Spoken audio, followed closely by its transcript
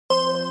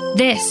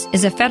This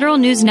is a Federal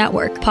News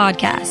Network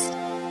podcast.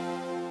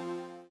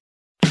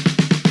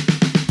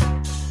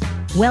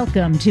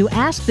 Welcome to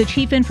Ask the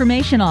Chief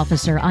Information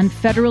Officer on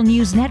Federal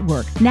News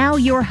Network. Now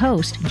your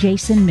host,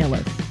 Jason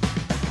Miller.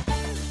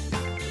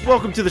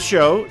 Welcome to the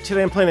show.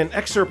 Today I'm playing an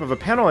excerpt of a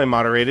panel I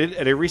moderated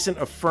at a recent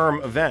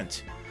Affirm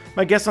event.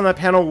 My guests on that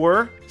panel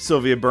were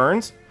Sylvia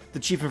Burns, the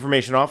Chief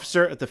Information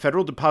Officer at the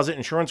Federal Deposit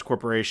Insurance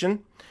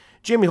Corporation,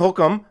 Jamie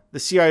Holcomb, the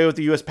CIO at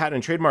the U.S. Patent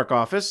and Trademark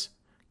Office,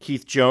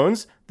 Keith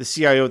Jones, the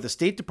CIO at the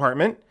State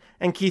Department,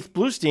 and Keith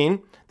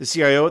Bluestein, the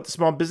CIO at the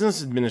Small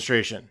Business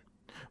Administration.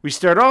 We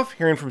start off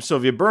hearing from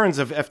Sylvia Burns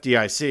of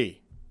FDIC.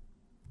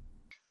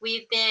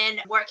 We've been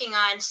working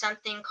on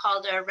something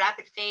called a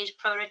rapid phase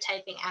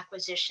prototyping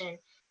acquisition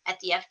at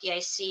the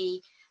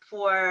FDIC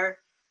for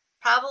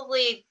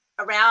probably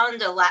around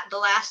the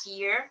last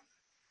year.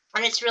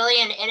 And it's really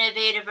an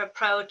innovative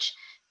approach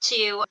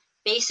to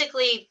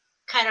basically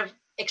kind of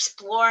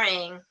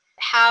exploring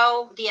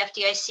how the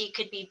FDIC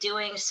could be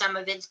doing some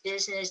of its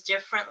business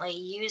differently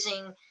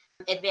using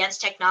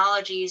advanced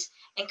technologies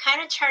and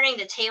kind of turning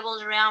the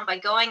tables around by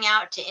going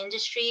out to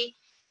industry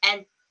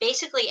and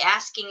basically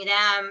asking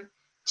them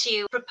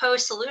to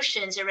propose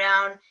solutions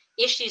around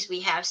issues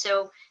we have.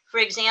 So, for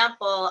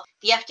example,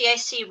 the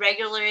FDIC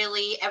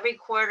regularly, every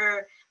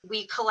quarter,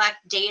 we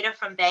collect data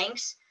from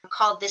banks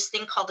called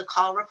the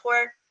call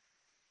report,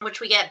 which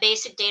we get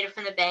basic data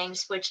from the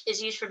banks, which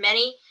is used for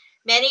many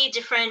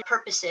different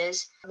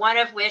purposes, one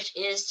of which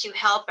is to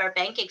help our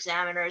bank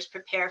examiners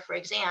prepare for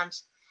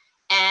exams.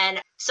 And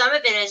some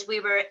of it is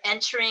we were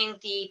entering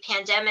the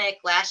pandemic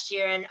last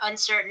year and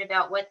uncertain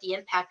about what the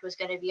impact was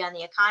going to be on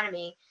the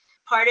economy.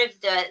 Part of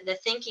the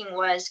thinking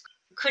was,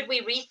 could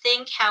we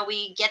rethink how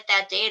we get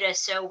that data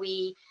so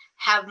we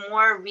have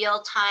more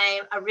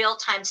a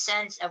real-time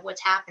sense of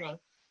what's happening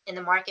in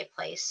the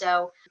marketplace?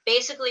 So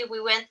basically we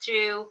went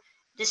through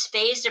this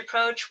phased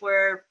approach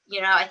where,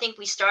 I think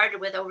we started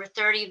with over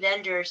 30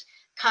 vendors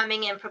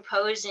coming and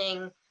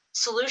proposing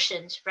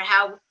solutions for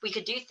how we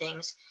could do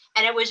things.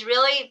 And it was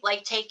really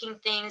like taking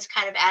things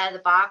kind of out of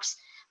the box,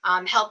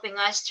 helping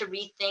us to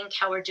rethink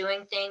how we're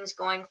doing things,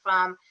 going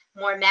from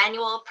more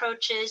manual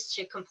approaches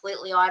to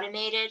completely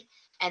automated,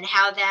 and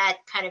how that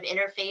kind of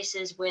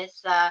interfaces with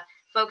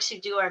folks who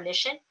do our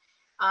mission.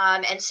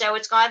 And so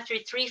it's gone through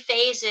 3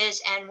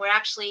 phases, and we're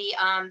actually,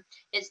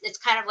 it's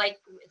kind of like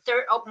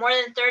more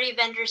than 30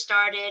 vendors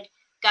started,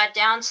 got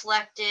down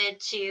selected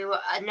to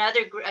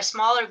a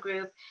smaller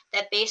group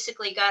that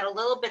basically got a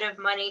little bit of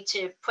money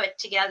to put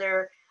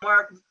together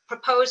more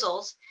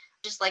proposals,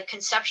 just like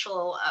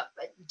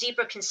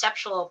deeper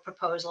conceptual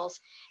proposals.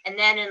 And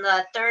then in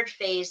the 3rd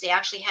phase, they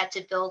actually had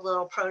to build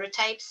little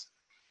prototypes.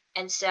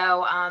 And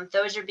so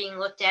those are being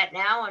looked at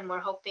now, and we're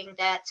hoping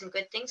that some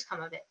good things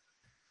come of it.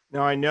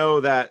 Now, I know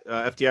that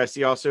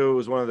FDIC also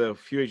was one of the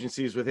few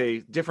agencies with a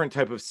different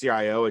type of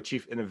CIO, a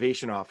Chief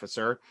Innovation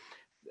Officer.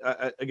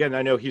 Again,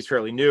 I know he's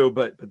fairly new,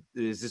 but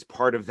is this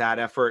part of that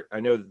effort? I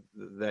know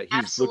that he's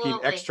Absolutely.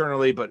 looking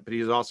externally, but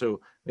he's also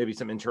maybe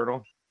some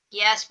internal.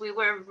 Yes, we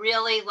were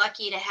really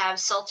lucky to have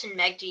Sultan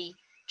Megdi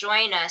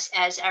join us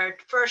as our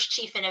first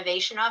Chief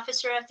Innovation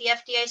Officer at the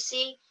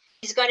FDIC.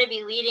 He's going to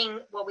be leading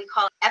what we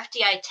call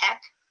FDI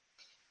Tech,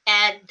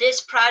 and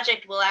this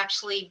project will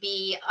actually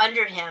be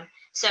under him.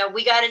 So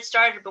we got it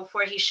started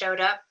before he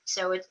showed up.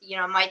 So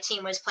my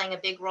team was playing a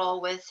big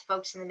role with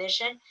folks in the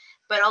mission,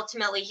 but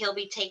ultimately he'll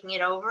be taking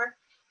it over.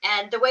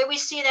 And the way we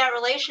see that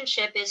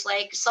relationship is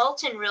like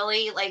Sultan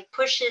really like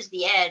pushes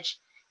the edge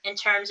in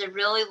terms of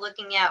really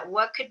looking at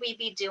what could we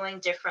be doing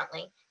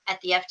differently at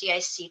the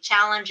FDIC,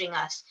 challenging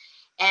us.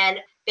 And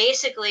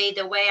basically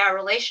the way our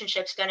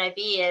relationship's going to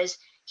be is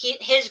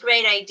his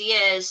great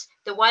ideas,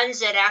 the ones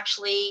that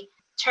actually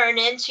turn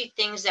into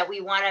things that we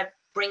want to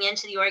bring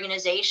into the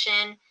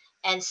organization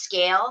and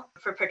scale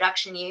for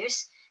production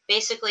use.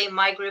 Basically,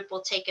 my group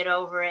will take it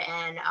over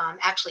and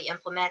actually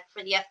implement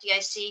for the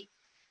FDIC.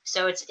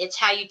 So it's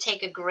how you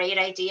take a great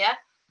idea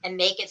and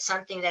make it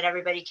something that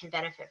everybody can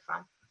benefit from.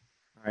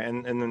 All right,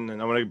 and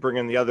then I want to bring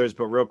in the others,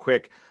 but real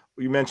quick,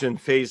 you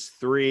mentioned phase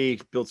 3,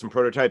 build some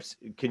prototypes.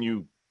 Can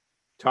you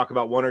talk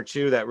about one or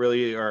two that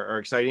really are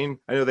exciting?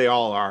 I know they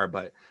all are,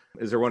 but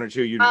is there one or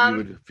two you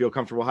would feel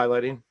comfortable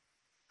highlighting?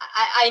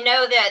 I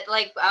know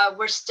that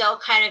we're still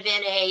kind of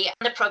in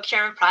the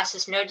procurement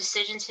process. No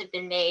decisions have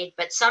been made,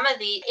 but some of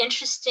the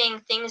interesting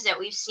things that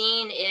we've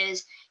seen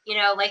is,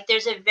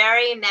 there's a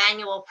very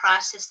manual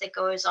process that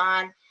goes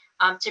on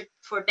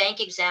for bank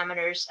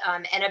examiners.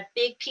 And a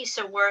big piece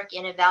of work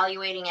in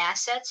evaluating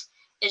assets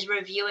is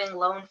reviewing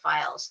loan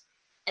files.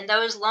 And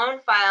those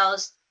loan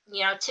files,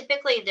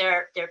 typically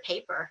they're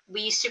paper.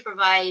 We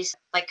supervise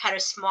like kind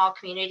of small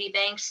community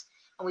banks,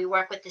 and we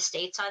work with the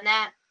states on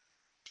that.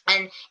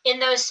 And in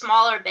those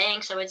smaller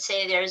banks, I would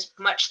say there's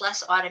much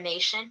less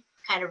automation,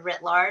 kind of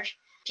writ large.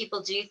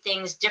 People do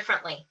things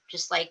differently,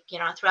 just like,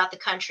 throughout the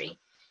country.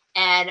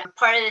 And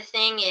part of the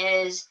thing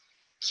is,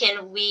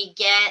 can we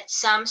get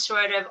some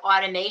sort of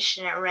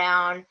automation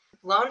around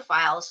loan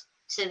files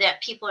so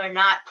that people are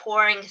not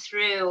pouring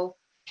through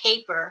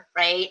paper,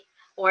 right?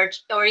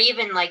 or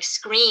even like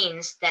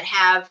screens that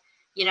have,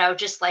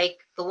 just like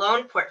the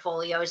loan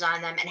portfolios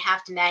on them and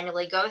have to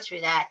manually go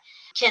through that?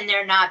 Can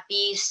there not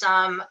be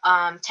some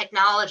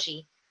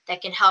technology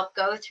that can help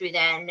go through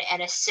that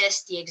and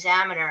assist the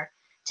examiner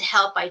to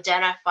help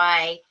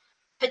identify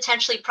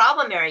potentially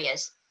problem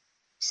areas?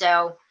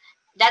 So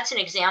that's an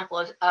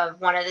example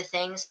of one of the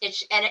things.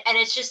 It's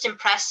just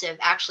impressive,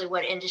 actually,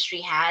 what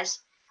industry has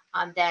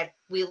that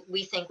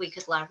we think we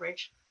could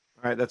leverage.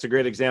 All right, that's a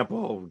great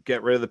example.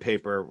 Get rid of the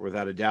paper,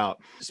 without a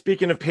doubt.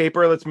 Speaking of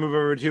paper, let's move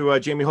over to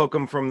Jamie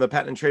Holcomb from the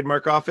Patent and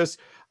Trademark Office.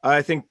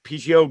 I think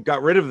PTO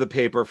got rid of the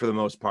paper for the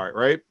most part,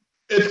 right?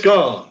 It's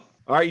gone.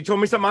 All right, you told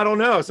me something I don't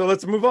know, so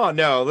let's move on.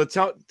 No, let's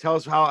tell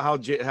us how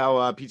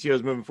PTO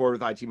is moving forward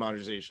with IT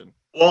modernization.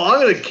 Well,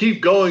 I'm going to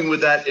keep going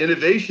with that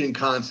innovation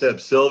concept,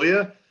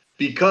 Sylvia,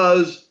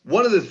 because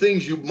one of the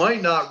things you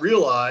might not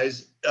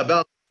realize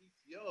about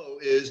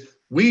PTO is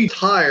we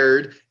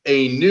hired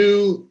a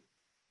new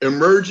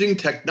emerging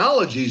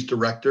technologies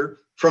director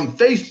from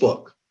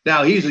Facebook.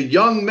 Now, he's a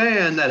young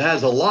man that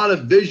has a lot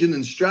of vision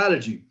and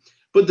strategy,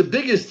 but the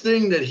biggest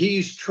thing that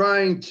he's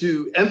trying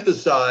to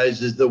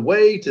emphasize is the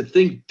way to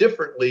think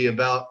differently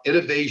about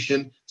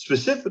innovation,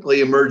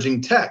 specifically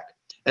emerging tech.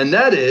 And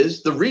that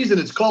is, the reason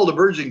it's called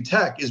emerging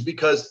tech is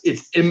because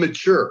it's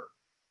immature.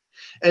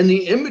 And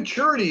the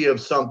immaturity of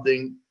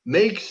something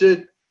makes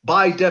it,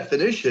 by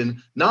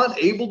definition,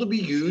 not able to be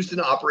used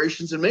in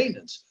operations and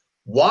maintenance.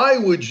 Why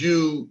would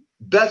you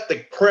bet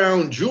the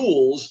crown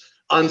jewels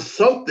on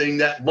something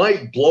that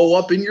might blow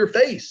up in your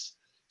face?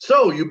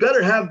 So you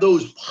better have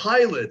those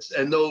pilots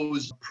and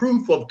those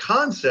proof of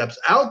concepts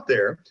out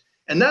there.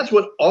 And that's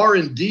what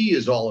R&D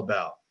is all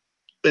about.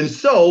 And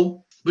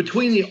so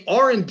between the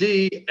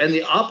R&D and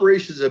the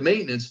operations and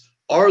maintenance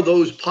are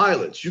those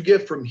pilots. You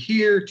get from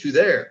here to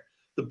there.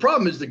 The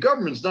problem is the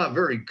government's not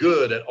very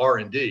good at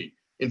R&D.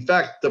 In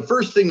fact, the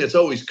first thing that's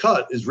always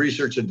cut is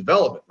research and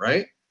development,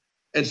 right?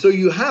 And so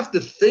you have to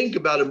think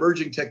about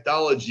emerging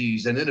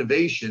technologies and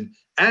innovation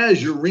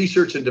as your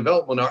research and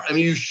development are. I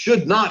mean, you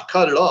should not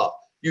cut it off.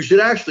 You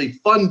should actually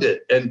fund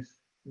it.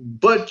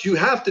 But you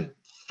have to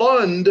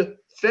fund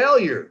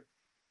failure.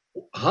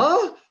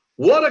 Huh?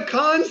 What a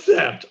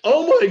concept.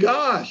 Oh my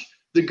gosh.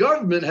 The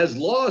government has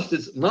lost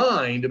its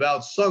mind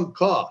about sunk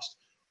cost.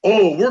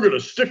 Oh, we're going to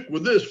stick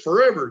with this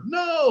forever.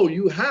 No,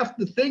 you have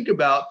to think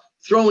about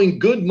throwing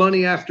good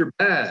money after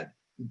bad.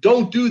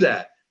 Don't do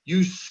that.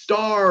 You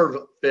starve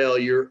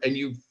failure and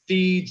you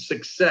feed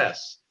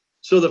success.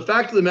 So the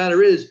fact of the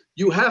matter is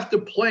you have to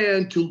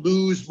plan to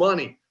lose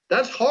money.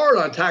 That's hard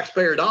on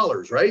taxpayer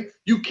dollars, right?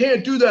 You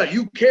can't do that.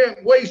 You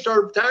can't waste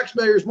our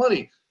taxpayers'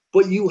 money,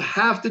 but you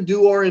have to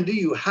do R&D.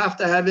 You have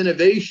to have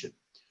innovation.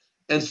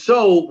 And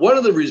so one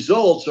of the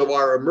results of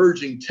our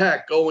emerging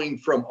tech going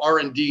from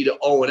R&D to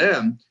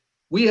O&M,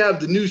 we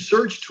have the new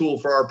search tool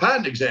for our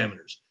patent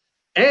examiners.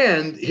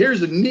 And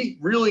here's a neat,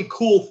 really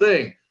cool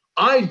thing.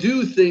 I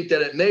do think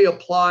that it may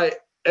apply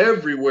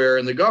everywhere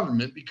in the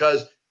government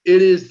because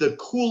it is the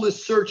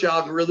coolest search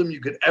algorithm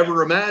you could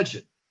ever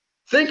imagine.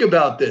 Think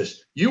about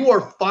this. You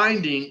are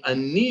finding a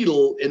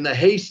needle in the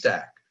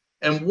haystack.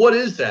 And what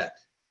is that?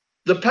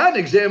 The patent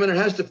examiner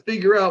has to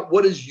figure out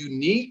what is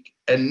unique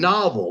and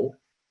novel,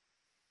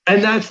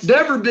 and that's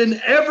never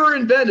been ever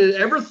invented,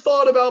 ever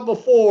thought about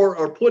before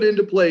or put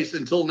into place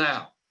until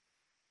now.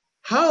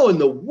 How in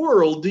the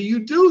world do you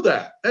do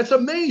that? That's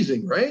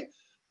amazing, right?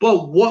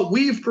 But what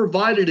we've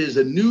provided is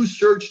a new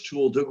search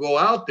tool to go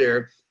out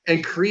there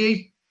and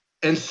create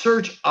and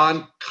search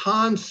on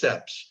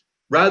concepts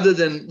rather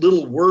than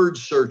little word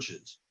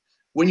searches.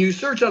 When you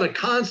search on a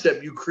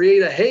concept, you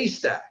create a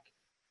haystack,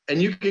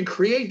 and you can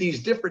create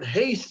these different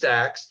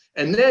haystacks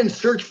and then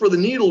search for the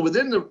needle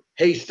within the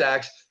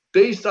haystacks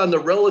based on the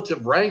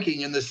relative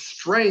ranking and the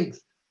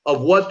strength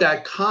of what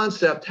that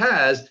concept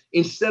has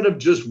instead of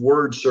just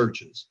word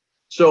searches.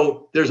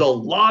 So there's a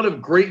lot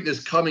of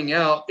greatness coming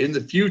out in the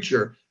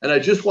future. And I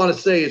just want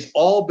to say it's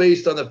all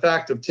based on the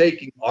fact of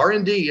taking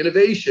R&D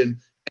innovation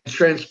and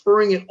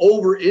transferring it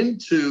over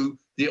into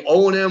the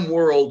O&M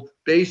world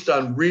based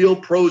on real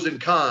pros and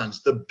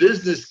cons, the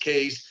business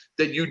case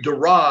that you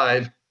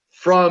derive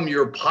from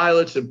your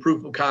pilots and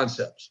proof of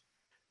concepts.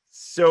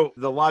 So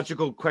the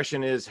logical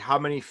question is, how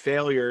many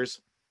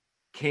failures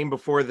came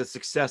before the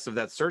success of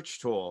that search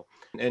tool?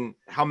 And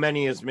how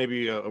many is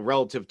maybe a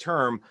relative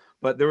term,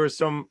 but there was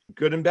some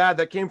good and bad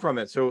that came from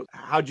it. So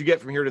how'd you get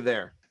from here to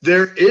there?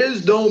 There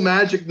is no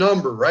magic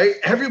number, right?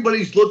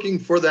 Everybody's looking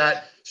for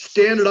that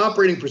standard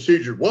operating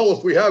procedure. Well,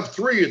 if we have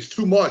 3, it's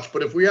too much.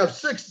 But if we have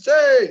 6,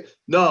 say,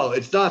 no,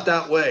 it's not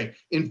that way.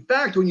 In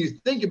fact, when you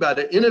think about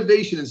it,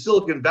 innovation in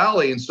Silicon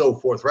Valley and so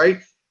forth,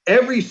 right?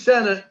 Every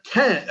 7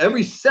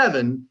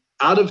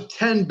 out of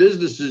 10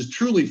 businesses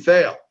truly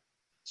fail.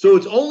 So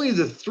it's only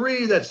the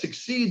 3 that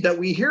succeed that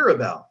we hear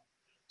about.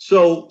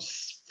 So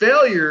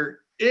failure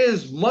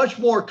is much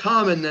more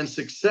common than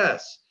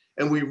success.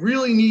 And we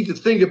really need to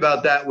think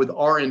about that with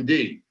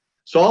R&D.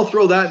 So I'll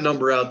throw that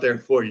number out there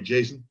for you,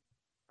 Jason.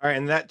 All right.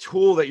 And that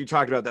tool that you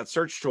talked about, that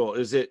search tool,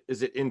 is it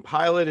in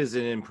pilot? Is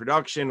it in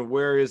production?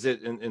 Where is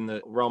it in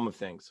the realm of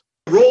things?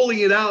 rolling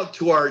it out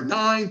to our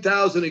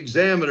 9,000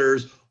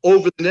 examiners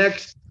over the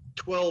next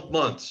 12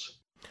 months.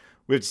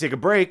 We have to take a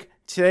break.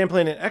 Today I'm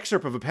playing an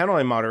excerpt of a panel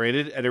I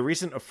moderated at a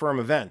recent Affirm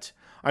event.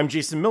 I'm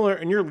Jason Miller,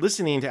 and you're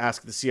listening to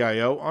Ask the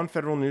CIO on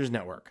Federal News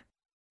Network.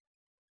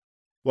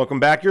 Welcome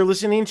back. You're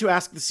listening to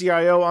Ask the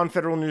CIO on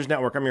Federal News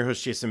Network. I'm your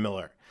host, Jason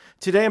Miller.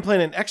 Today I'm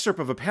playing an excerpt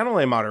of a panel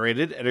I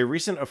moderated at a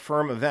recent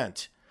Affirm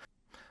event.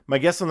 My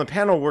guests on the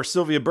panel were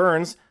Sylvia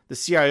Burns, the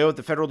CIO at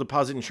the Federal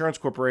Deposit Insurance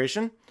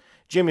Corporation,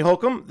 Jamie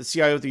Holcomb, the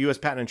CIO at the U.S.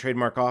 Patent and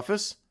Trademark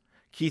Office,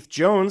 Keith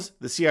Jones,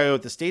 the CIO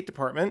at the State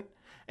Department,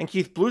 and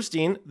Keith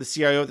Bluestein, the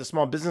CIO at the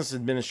Small Business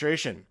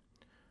Administration.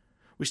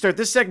 We start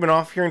this segment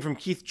off hearing from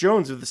Keith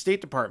Jones of the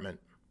State Department.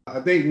 I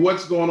think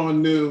what's going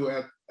on new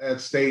at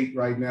State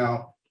right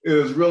now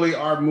is really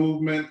our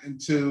movement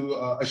into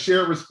a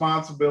shared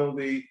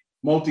responsibility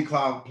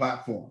multi-cloud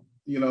platform.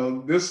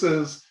 This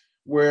is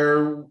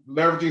where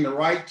leveraging the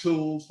right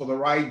tools for the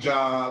right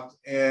jobs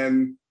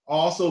and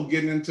also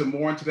getting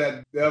more into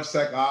that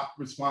DevSecOps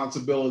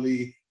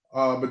responsibility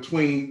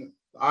between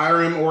the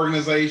IRM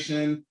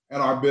organization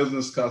and our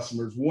business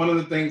customers. One of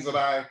the things that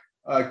I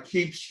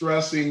keep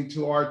stressing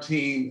to our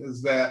team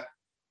is that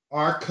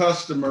our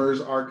customers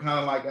are kind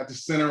of like at the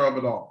center of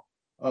it all.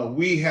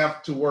 We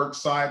have to work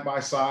side by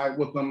side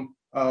with them,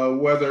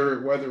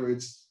 whether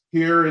it's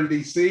here in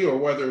DC or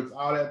whether it's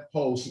out at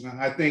Post. And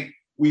I think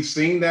we've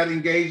seen that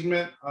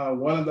engagement.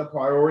 One of the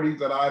priorities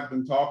that I've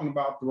been talking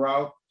about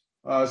throughout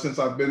since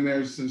I've been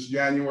there since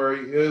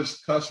January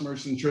is customer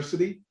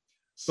centricity.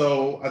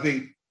 So I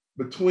think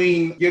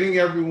between getting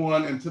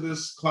everyone into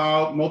this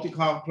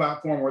multi-cloud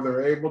platform where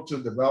they're able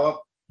to develop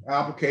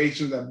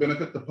applications that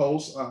benefit the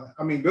Post,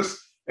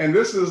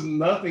 this is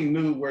nothing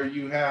new where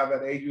you have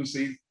at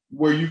agencies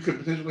where you could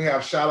potentially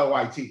have shadow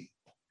IT.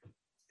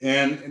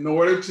 And in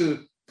order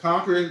to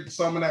conquer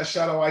some of that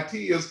shadow IT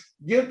is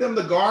give them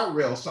the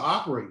guardrails to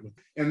operate with.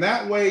 And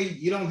that way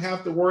you don't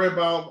have to worry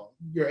about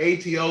your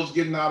ATOs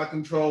getting out of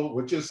control,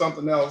 which is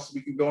something else. We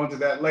can go into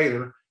that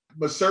later.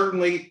 But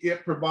certainly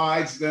it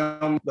provides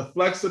them the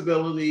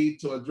flexibility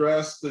to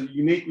address the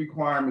unique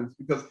requirements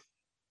because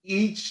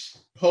each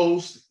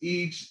post,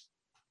 each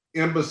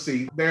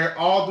embassy, they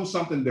all do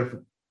something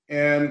different.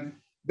 And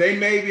they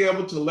may be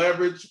able to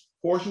leverage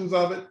portions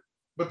of it,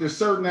 but there's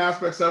certain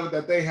aspects of it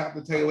that they have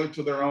to tailor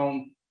to their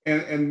own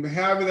and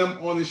having them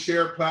on the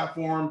shared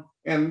platform.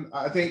 And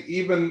I think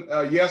even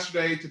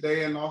yesterday,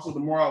 today, and also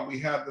tomorrow, we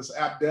have this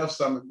App Dev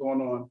Summit going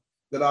on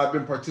that I've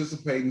been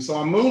participating. So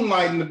I'm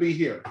moonlighting to be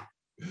here.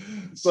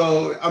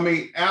 So,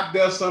 App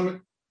Dev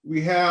Summit,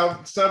 we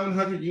have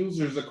 700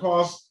 users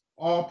across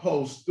all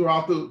posts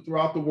throughout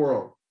the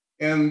world.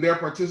 And they're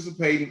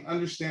participating,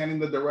 understanding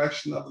the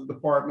direction of the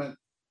department,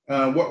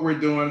 what we're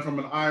doing from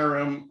an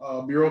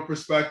IRM bureau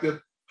perspective,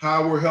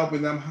 how we're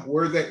helping them,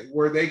 where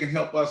they can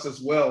help us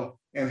as well.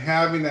 And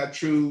having that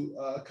true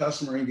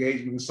customer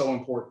engagement is so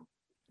important.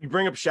 You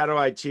bring up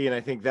shadow IT, and I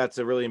think that's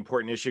a really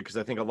important issue because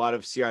I think a lot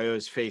of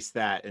CIOs face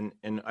that.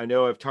 And I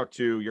know I've talked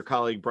to your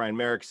colleague, Brian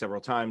Merrick, several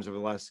times over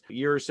the last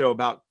year or so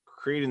about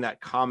creating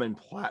that common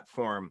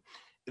platform.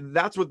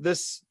 That's what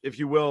this, if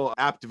you will,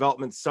 App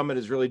Development Summit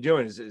is really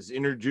doing, is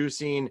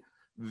introducing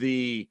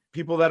the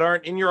people that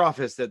aren't in your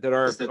office that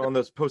are on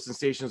those posting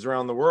stations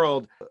around the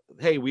world.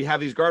 Hey, we have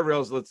these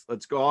guardrails.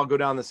 Let's all go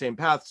down the same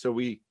path so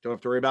we don't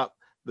have to worry about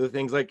the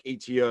things like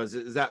ATOs.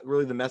 Is that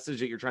really the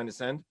message that you're trying to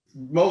send?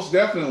 Most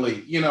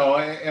definitely,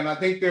 and I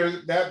think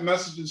that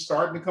message is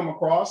starting to come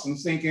across and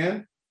sink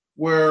in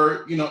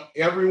where,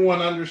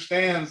 everyone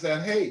understands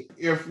that, hey,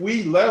 if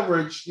we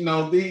leverage,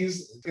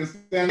 these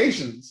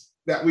instantiations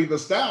that we've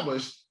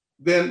established,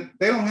 then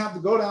they don't have to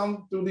go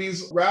down through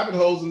these rabbit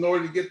holes in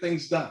order to get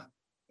things done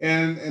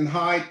and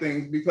hide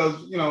things. Because,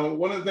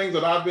 one of the things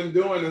that I've been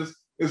doing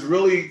is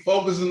really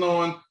focusing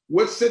on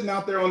what's sitting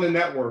out there on the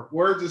network,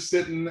 where it's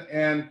sitting,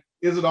 and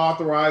is it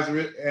authorized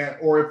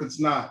or if it's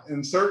not?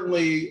 And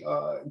certainly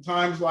in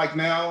times like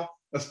now,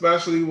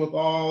 especially with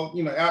all,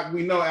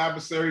 we know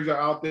adversaries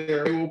are out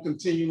there. They will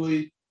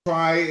continually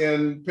try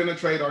and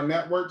penetrate our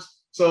networks.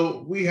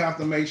 So we have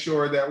to make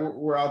sure that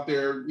we're out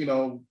there,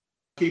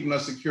 keeping a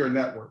secure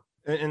network.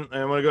 And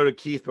I want to go to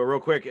Keith, but real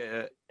quick,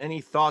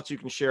 any thoughts you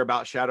can share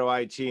about shadow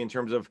IT in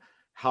terms of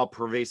how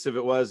pervasive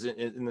it was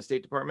in the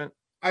State Department?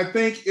 I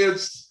think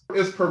it's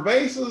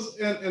pervasive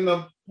in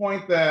the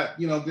point that,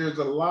 there's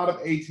a lot of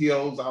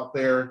ATOs out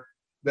there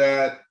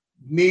that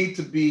need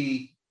to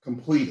be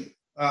completed.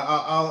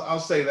 I'll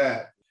say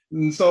that.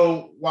 And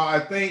so while I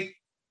think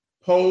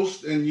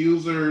posts and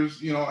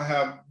users,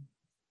 have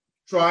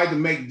tried to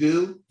make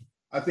do,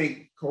 I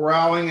think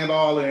corralling it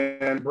all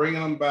in,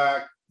 bringing them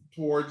back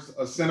towards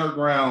a center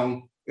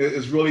ground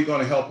is really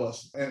going to help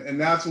us.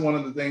 And that's one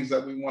of the things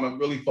that we want to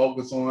really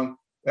focus on.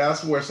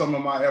 That's where some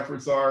of my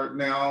efforts are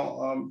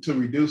now to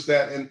reduce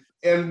that.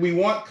 And we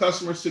want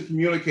customers to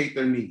communicate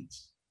their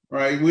needs,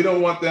 right? We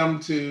don't want them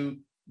to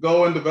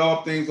go and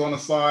develop things on the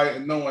side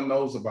and no one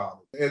knows about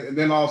it. And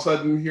then all of a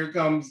sudden, here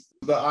comes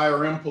the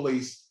IRM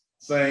police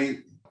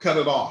saying, cut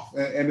it off.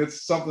 And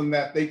it's something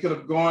that they could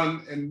have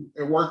gone and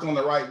worked on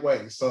the right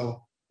way.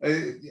 So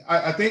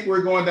I think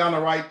we're going down the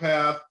right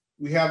path.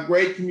 We have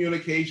great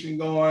communication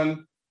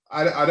going.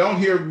 I don't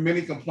hear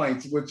many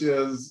complaints, which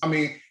is, I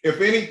mean,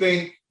 if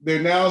anything,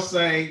 they're now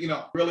saying,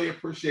 really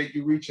appreciate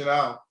you reaching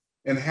out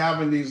and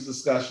having these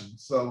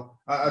discussions. So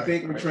I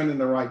think we're trending in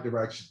the right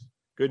direction.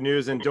 Good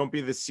news, and don't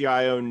be the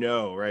CIO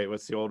no, right?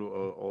 What's the old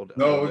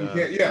you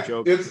can't. Yeah,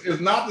 joke? It's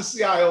not the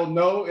CIO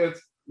no.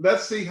 It's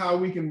let's see how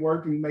we can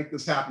work and make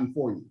this happen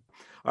for you.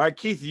 All right,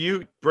 Keith,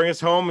 you bring us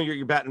home.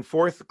 You're batting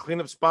fourth, the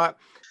cleanup spot.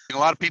 A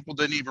lot of people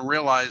didn't even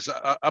realize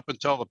up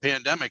until the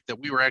pandemic that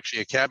we were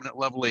actually a cabinet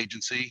level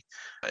agency.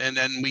 And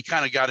then we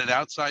kind of got an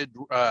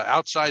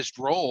outsized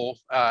role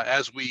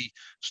as we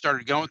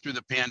started going through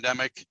the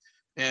pandemic.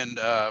 And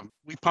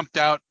we pumped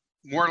out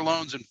more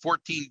loans in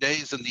 14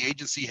 days than the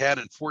agency had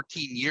in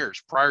 14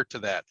 years prior to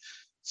that.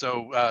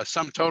 So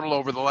sum total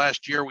over the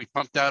last year, we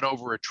pumped out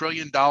over $1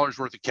 trillion worth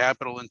of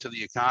capital into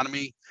the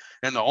economy.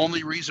 And the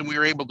only reason we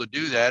were able to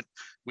do that,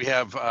 we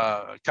have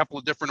a couple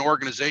of different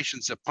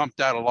organizations that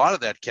pumped out a lot of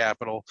that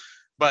capital.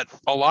 But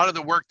a lot of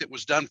the work that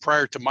was done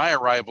prior to my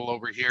arrival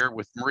over here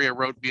with Maria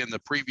Rote being the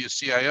previous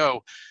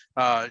CIO,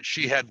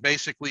 she had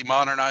basically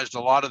modernized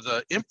a lot of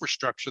the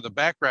infrastructure, the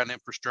background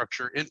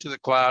infrastructure into the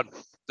cloud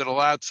that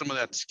allowed some of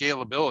that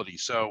scalability.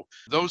 So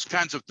those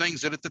kinds of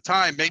things that at the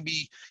time,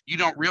 maybe you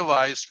don't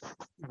realize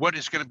what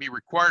is going to be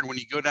required when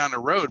you go down the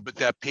road, but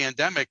that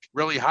pandemic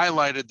really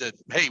highlighted that,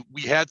 hey,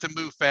 we had to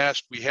move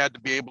fast. We had to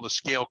be able to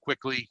scale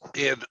quickly.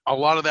 And a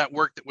lot of that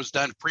work that was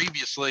done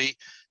previously,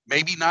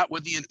 maybe not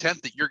with the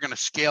intent that you're going to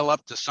scale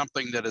up to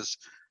something that is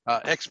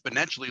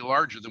exponentially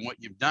larger than what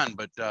you've done,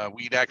 but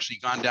we'd actually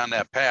gone down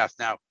that path.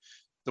 Now,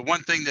 the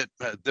one thing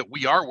that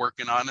we are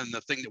working on, and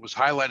the thing that was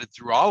highlighted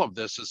through all of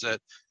this, is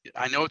that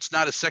I know it's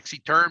not a sexy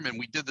term, and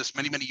we did this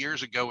many, many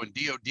years ago in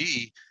DoD,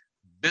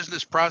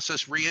 business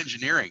process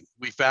reengineering.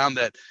 We found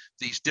that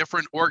these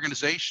different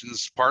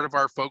organizations, part of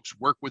our folks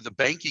work with the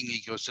banking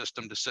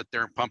ecosystem to sit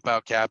there and pump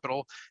out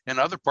capital, and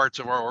other parts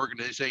of our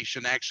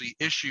organization actually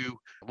issue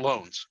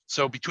loans.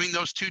 So between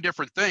those two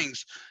different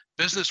things,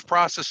 business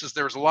processes,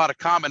 there was a lot of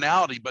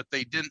commonality, but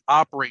they didn't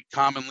operate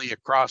commonly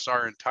across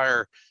our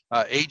entire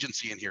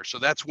agency in here. So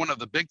that's one of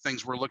the big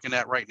things we're looking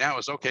at right now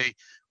is, okay,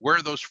 where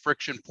are those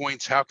friction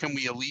points? How can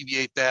we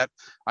alleviate that?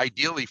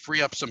 Ideally,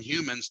 free up some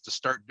humans to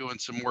start doing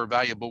some more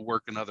valuable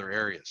work in other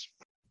areas.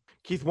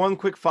 Keith, one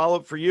quick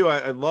follow-up for you.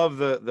 I love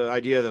the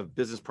idea of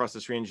business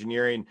process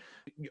reengineering.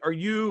 Are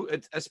you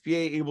at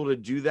SBA able to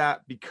do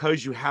that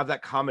because you have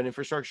that common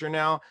infrastructure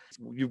now?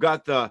 You've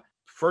got the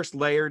first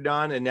layer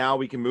done, and now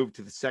we can move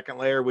to the second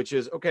layer, which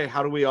is, okay,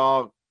 how do we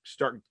all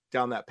start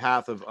down that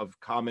path of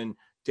common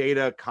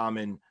data,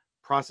 common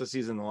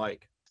processes, and the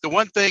like? The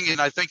one thing,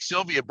 and I think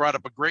Sylvia brought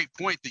up a great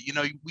point, that,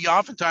 we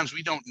oftentimes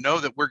we don't know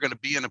that we're going to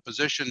be in a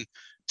position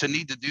to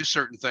need to do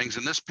certain things.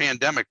 And this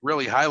pandemic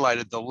really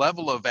highlighted the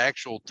level of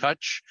actual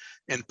touch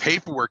and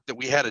paperwork that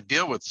we had to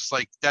deal with. It's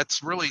like,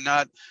 that's really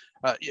not,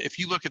 if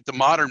you look at the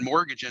modern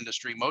mortgage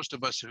industry, most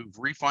of us who've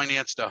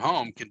refinanced a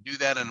home can do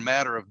that in a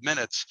matter of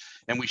minutes,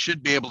 and we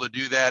should be able to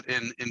do that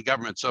in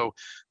government. So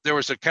there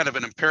was a kind of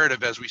an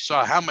imperative as we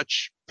saw how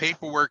much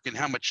paperwork and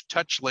how much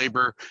touch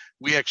labor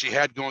we actually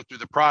had going through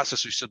the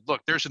process. We said,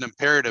 look, there's an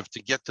imperative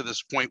to get to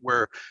this point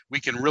where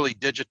we can really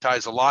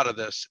digitize a lot of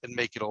this and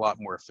make it a lot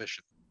more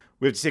efficient.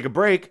 We have to take a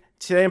break.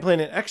 Today I'm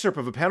playing an excerpt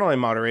of a panel I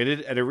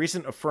moderated at a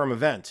recent Affirm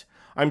event.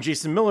 I'm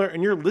Jason Miller,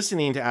 and you're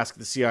listening to Ask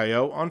the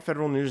CIO on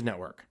Federal News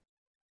Network.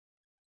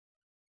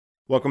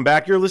 Welcome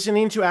back. You're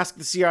listening to Ask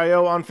the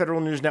CIO on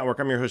Federal News Network.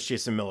 I'm your host,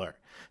 Jason Miller.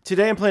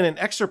 Today I'm playing an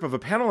excerpt of a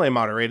panel I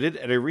moderated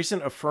at a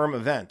recent Affirm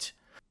event.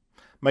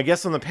 My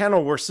guests on the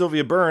panel were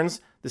Sylvia Burns,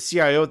 the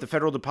CIO at the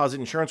Federal Deposit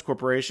Insurance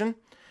Corporation,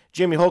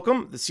 Jamie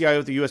Holcomb, the CIO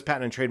at the U.S.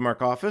 Patent and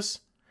Trademark Office,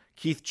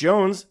 Keith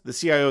Jones, the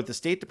CIO at the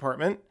State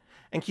Department,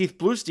 and Keith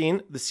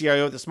Bluestein, the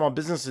CIO at the Small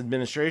Business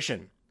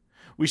Administration.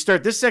 We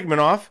start this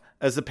segment off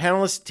as the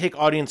panelists take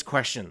audience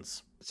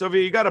questions.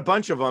 Sylvia, you got a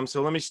bunch of them,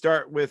 so let me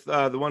start with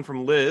the one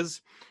from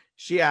Liz.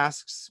 She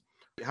asks,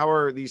 how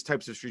are these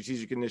types of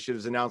strategic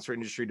initiatives announced for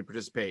industry to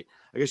participate?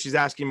 I guess she's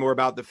asking more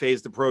about the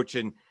phased approach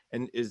and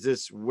is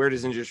this, where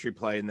does industry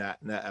play in that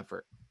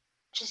effort?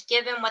 Just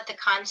given what the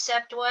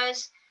concept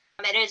was,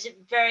 it is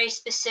very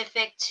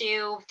specific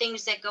to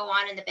things that go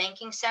on in the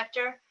banking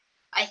sector.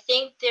 I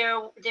think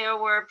there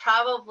were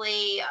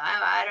probably,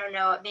 I don't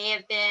know, it may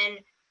have been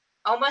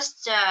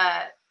almost,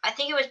 I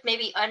think it was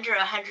maybe under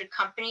 100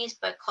 companies,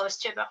 but close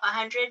to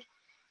 100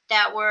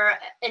 that were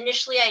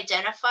initially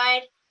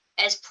identified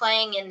as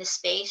playing in the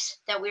space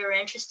that we were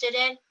interested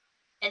in.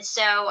 And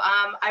so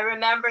I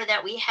remember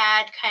that we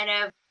had kind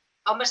of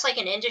almost like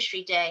an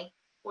industry day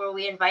where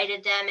we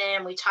invited them in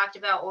and we talked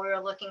about what we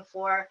were looking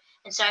for.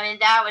 And so,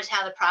 that was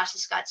how the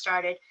process got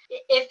started.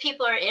 If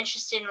people are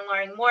interested in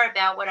learning more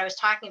about what I was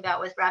talking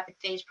about with rapid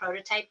phase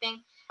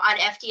prototyping, on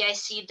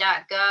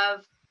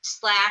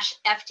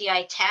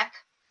FDIC.gov/FDI Tech,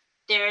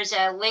 there's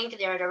a link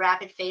there to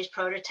rapid phase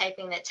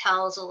prototyping that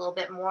tells a little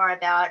bit more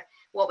about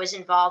what was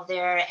involved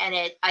there.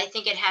 And I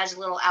think it has a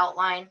little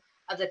outline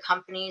of the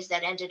companies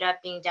that ended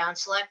up being down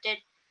selected.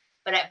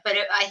 But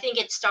I think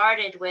it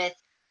started with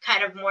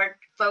kind of more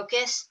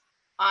focus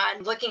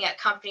on looking at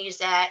companies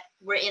that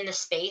were in the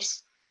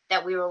space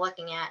that we were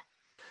looking at.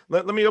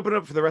 Let me open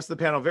up for the rest of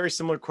the panel. Very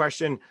similar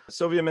question.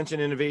 Sylvia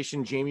mentioned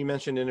innovation. Jamie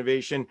mentioned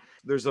innovation.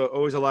 There's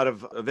always a lot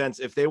of events.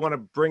 If they want to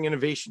bring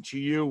innovation to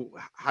you,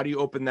 how do you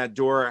open that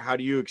door? How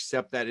do you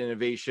accept that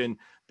innovation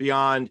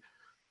beyond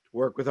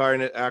work with our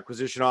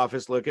acquisition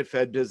office, look at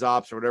Fed Biz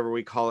Ops or whatever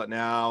we call it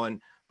now?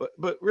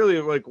 But really,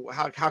 like,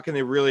 how can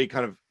they really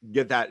kind of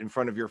get that in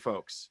front of your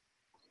folks?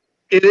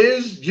 It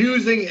is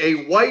using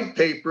a white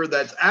paper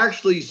that's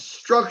actually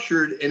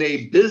structured in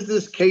a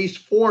business case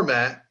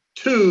format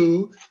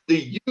to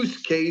the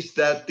use case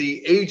that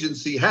the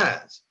agency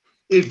has.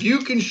 If you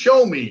can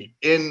show me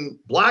in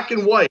black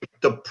and white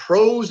the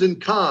pros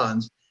and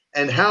cons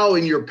and how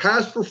in your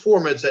past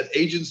performance at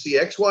agency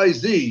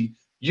XYZ,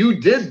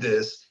 you did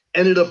this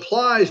and it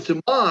applies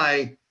to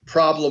my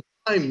problem,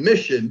 my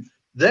mission,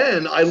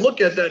 then I look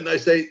at that and I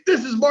say,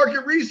 this is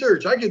market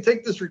research. I can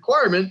take this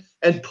requirement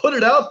and put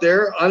it out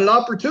there on an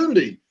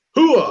opportunity.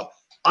 Hooah!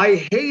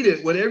 I hate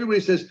it when everybody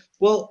says,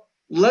 well,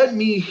 let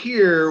me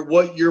hear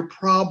what your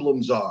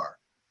problems are.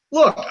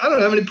 Look, I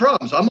don't have any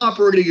problems. I'm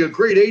operating a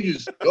great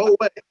agency. Go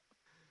away.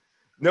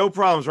 No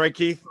problems, right,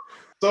 Keith?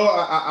 So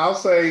I'll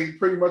say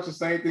pretty much the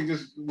same thing,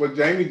 just what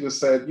Jamie just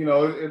said. You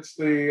know, it's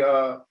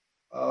the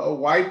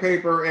white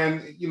paper,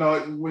 and, you know,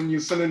 when you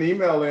send an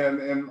email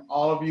in and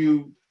all of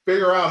you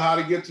figure out how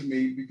to get to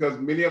me, because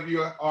many of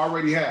you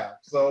already have.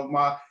 So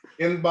my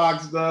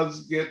inbox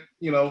does get,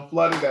 you know,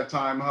 flooded at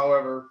time.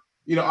 However,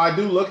 you know, I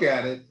do look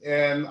at it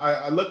and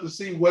I look to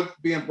see what's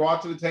being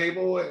brought to the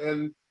table.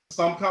 And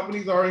some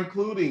companies are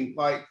including,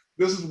 like,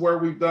 this is where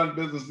we've done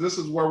business. This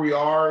is where we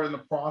are in the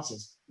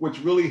process, which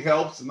really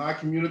helps. And I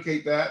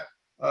communicate that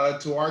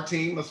to our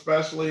team,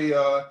 especially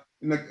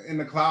in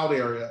the cloud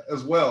area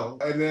as well.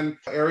 And then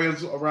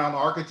areas around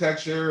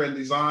architecture and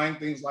design,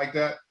 things like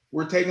that.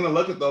 We're taking a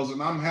look at those,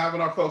 and I'm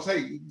having our folks,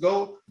 hey,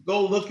 go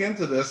look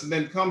into this and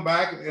then come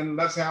back and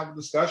let's have a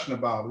discussion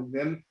about it.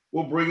 Then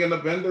we'll bring in a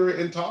vendor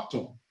and talk to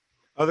them.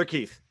 Other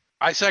Keith.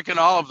 I second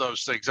all of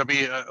those things. I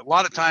mean, a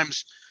lot of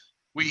times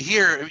we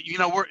hear, you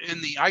know, we're in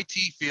the IT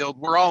field,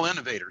 we're all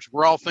innovators.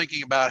 We're all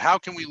thinking about how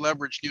can we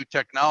leverage new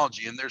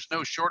technology? And there's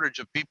no shortage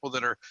of people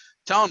that are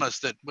telling us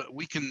that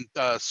we can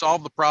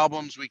solve the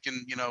problems. We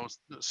can, you know,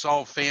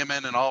 solve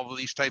famine and all of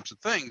these types of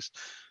things.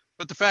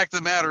 But the fact of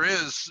the matter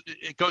is,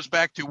 it goes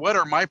back to what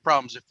are my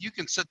problems? If you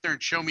can sit there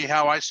and show me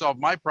how I solve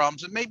my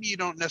problems, and maybe you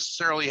don't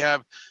necessarily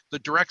have the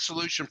direct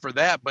solution for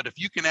that, but if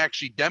you can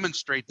actually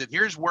demonstrate that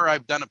here's where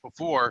I've done it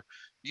before.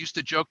 I used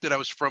to joke that I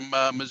was from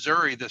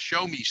Missouri, the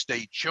show me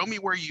state. Show me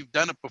where you've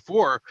done it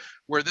before,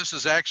 where this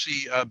has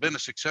actually been a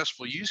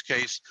successful use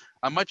case.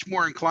 I'm much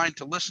more inclined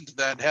to listen to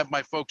that and have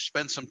my folks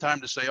spend some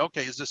time to say,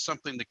 okay, is this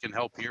something that can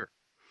help here?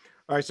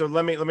 All right, so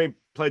let me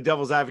play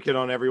devil's advocate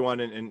on everyone,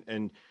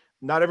 and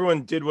not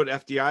everyone did what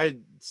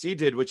FDIC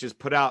did, which is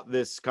put out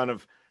this kind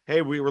of,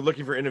 hey, we were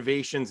looking for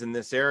innovations in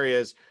this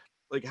areas.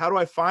 Like, how do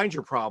I find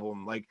your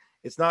problem? Like,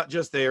 it's not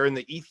just they're in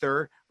the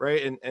ether,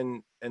 right?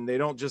 And they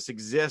don't just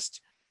exist.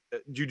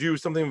 You do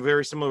something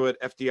very similar to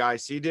what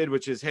FDIC did,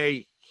 which is,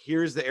 hey,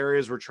 here's the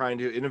areas we're trying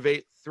to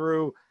innovate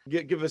through.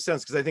 Give a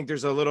sense, because I think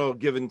there's a little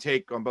give and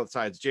take on both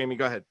sides. Jamie,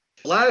 go ahead.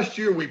 Last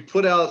year, we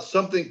put out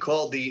something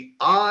called the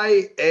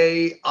IAISS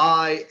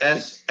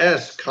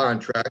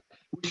contract,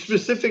 which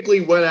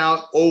specifically went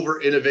out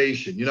over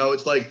innovation. You know,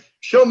 it's like,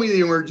 show me the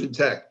emerging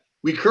tech.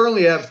 We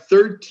currently have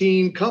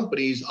 13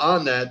 companies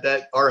on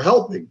that are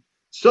helping.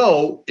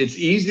 So it's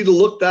easy to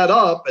look that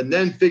up and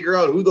then figure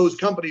out who those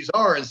companies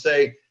are and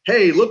say,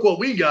 hey, look what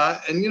we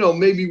got, and, you know,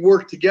 maybe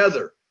work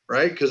together,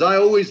 right? Because I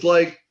always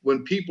like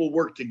when people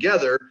work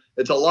together,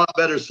 it's a lot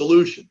better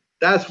solution.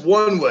 That's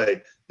one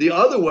way. The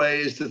other way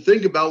is to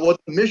think about what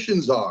the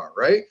missions are,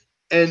 right?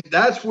 And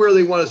that's where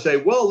they want to say,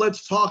 well,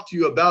 let's talk to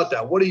you about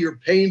that. What are your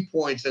pain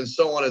points and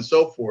so on and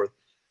so forth?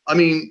 I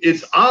mean,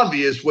 it's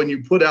obvious when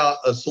you put out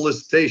a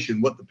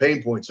solicitation what the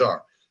pain points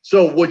are.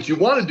 So what you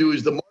want to do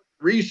is the market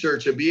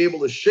research and be able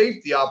to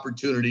shape the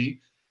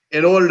opportunity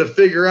in order to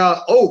figure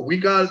out, oh, we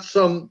got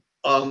some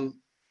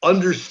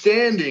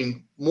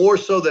understanding more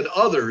so than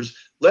others.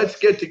 Let's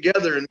get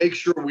together and make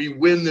sure we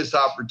win this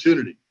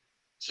opportunity.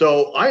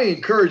 So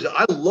I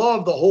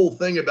love the whole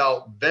thing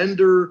about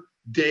vendor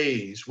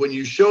days when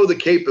you show the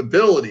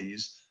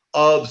capabilities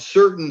of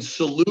certain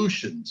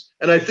solutions.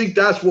 And I think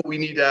that's what we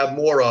need to have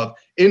more of,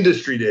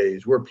 industry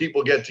days where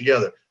people get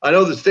together. I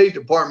know the State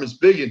Department's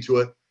big into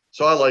it,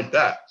 so I like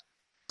that.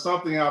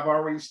 Something I've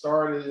already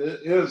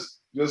started is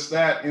just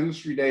that,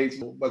 industry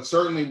days, but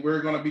certainly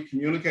we're going to be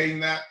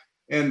communicating that.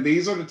 And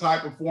these are the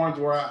type of forums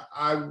where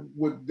I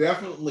would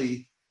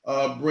definitely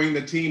bring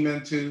the team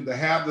into to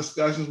have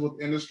discussions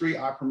with industry.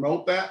 I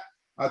promote that.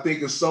 I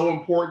think it's so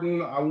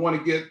important. I want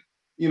to get,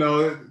 you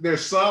know,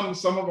 there's some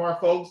of our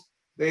folks,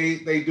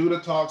 they do the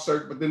talk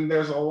search, but then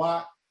there's a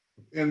lot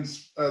in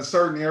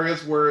certain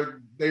areas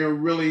where they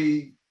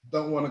really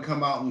don't want to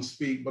come out and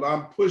speak. But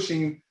I'm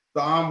pushing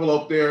the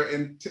envelope there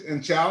and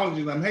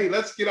challenging them. Hey,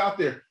 let's get out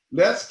there.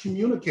 Let's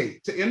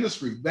communicate to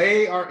industry.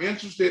 They are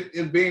interested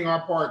in being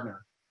our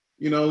partner.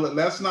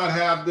 Let's not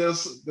have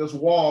this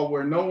wall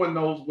where no one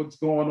knows what's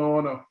going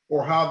on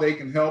or how they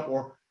can help,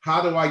 or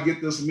how do I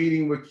get this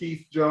meeting with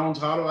Keith Jones?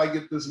 How do I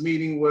get this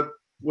meeting with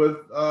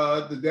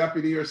the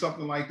deputy or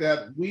something like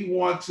that?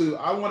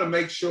 I want to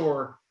make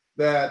sure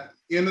that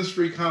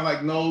industry kind of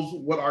like knows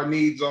what our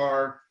needs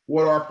are,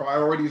 what our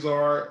priorities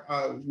are.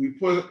 We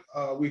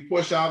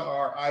push out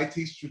our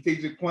IT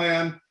strategic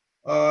plan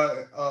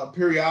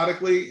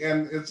periodically,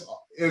 and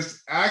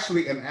it's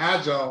actually an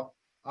agile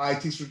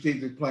IT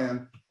strategic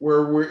plan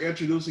where we're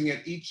introducing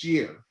it each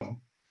year.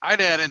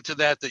 I'd add into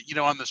that,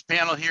 on this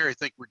panel here, I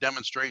think we're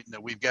demonstrating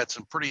that we've got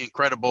some pretty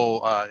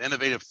incredible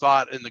innovative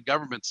thought in the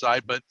government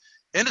side, but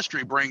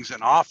industry brings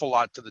an awful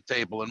lot to the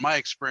table. And my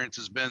experience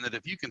has been that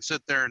if you can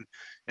sit there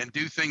and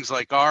do things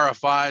like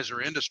RFIs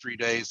or industry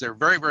days, they're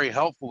very, very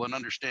helpful in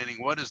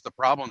understanding what is the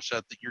problem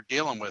set that you're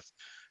dealing with.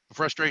 The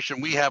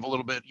frustration we have a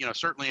little bit,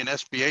 certainly in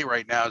SBA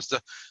right now, is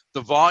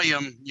the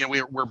volume,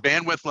 we're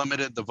bandwidth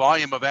limited, the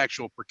volume of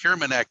actual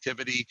procurement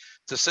activity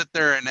to sit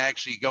there and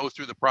actually go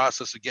through the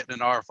process of getting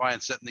an RFI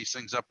and setting these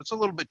things up. It's a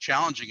little bit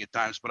challenging at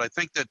times, but I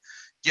think that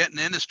getting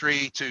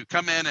industry to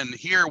come in and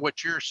hear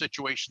what your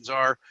situations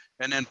are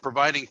and then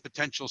providing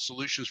potential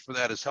solutions for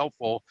that is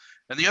helpful.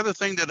 And the other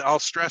thing that I'll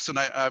stress, and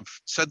I've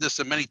said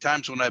this many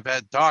times when I've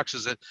had talks,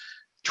 is that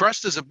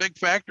trust is a big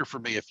factor for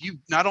me. If you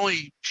not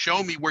only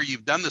show me where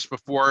you've done this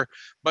before,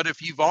 but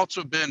if you've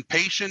also been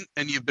patient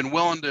and you've been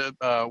willing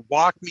to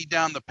walk me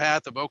down the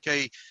path of,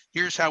 okay,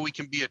 here's how we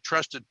can be a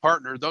trusted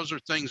partner. Those are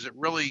things that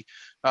really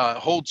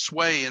hold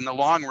sway in the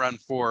long run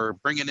for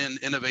bringing in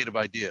innovative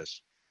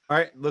ideas. All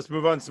right, let's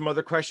move on to some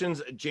other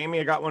questions. Jamie,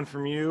 I got one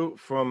from you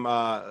from,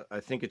 I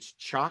think it's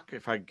Chalk,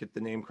 if I get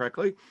the name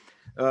correctly.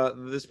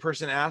 This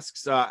person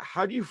asks,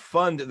 how do you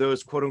fund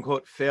those quote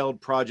unquote failed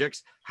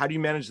projects? How do you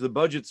manage the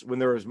budgets when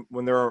there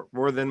are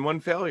more than one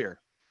failure?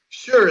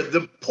 Sure.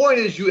 The point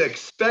is you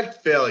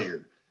expect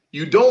failure.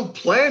 You don't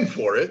plan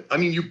for it. I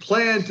mean, you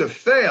plan to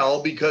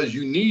fail because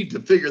you need to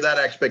figure that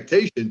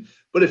expectation.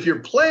 But if you're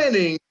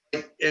planning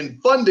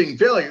and funding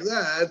failure,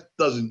 that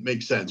doesn't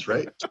make sense,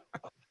 right?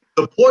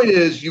 The point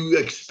is you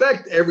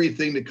expect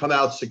everything to come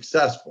out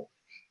successful.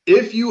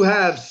 If you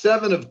have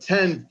 7 of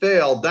 10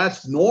 fail,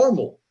 that's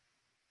normal.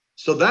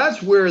 So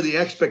that's where the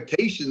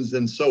expectations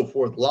and so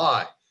forth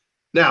lie.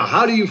 Now,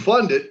 how do you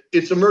fund it?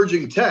 It's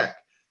emerging tech.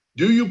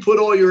 Do you put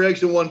all your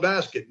eggs in one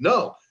basket?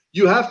 No.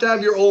 You have to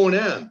have your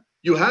O&M.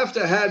 You have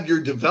to have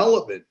your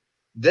development.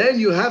 Then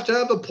you have to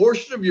have a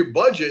portion of your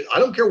budget. I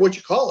don't care what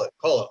you call it.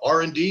 Call it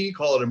R&D,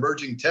 call it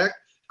emerging tech,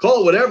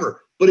 call it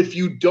whatever. But if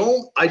you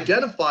don't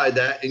identify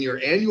that in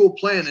your annual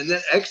plan and then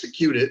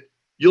execute it,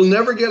 you'll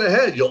never get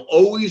ahead. You'll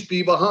always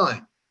be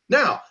behind.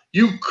 Now,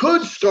 you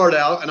could start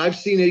out, and I've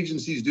seen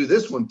agencies do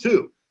this one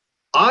too.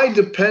 I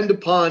depend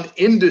upon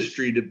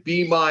industry to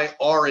be my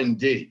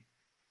R&D.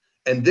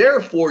 And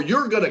therefore,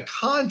 you're going to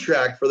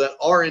contract for that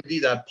R&D,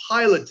 that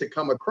pilot to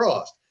come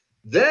across.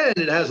 Then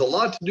it has a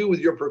lot to do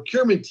with your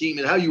procurement team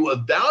and how you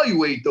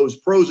evaluate those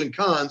pros and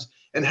cons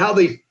and how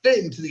they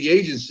fit into the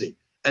agency.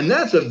 And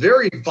that's a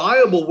very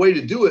viable way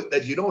to do it,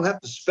 that you don't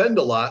have to spend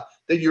a lot,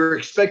 that you're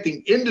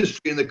expecting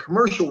industry in the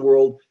commercial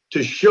world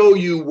to show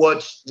you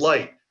what's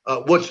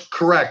what's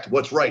correct,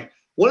 what's right.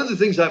 One of the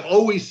things I've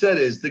always said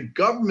is the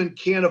government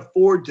can't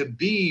afford to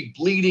be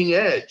bleeding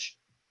edge.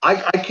 I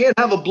can't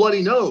have a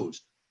bloody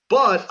nose,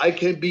 but I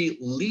can be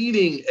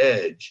leading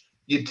edge.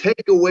 You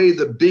take away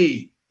the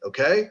B,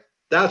 okay?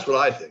 That's what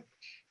I think.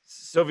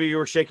 Sylvia, you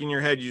were shaking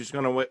your head. You're just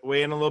going to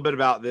weigh in a little bit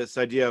about this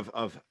idea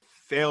of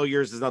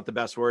failures is not the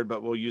best word,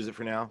 but we'll use it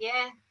for now.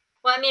 Yeah.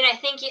 Well, I mean, I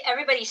think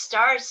everybody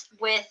starts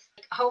with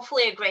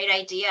hopefully a great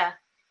idea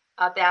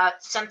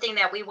about something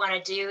that we want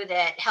to do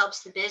that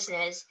helps the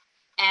business.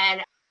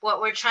 And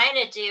what we're trying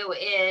to do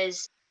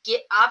is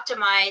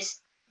optimize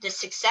the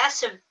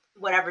success of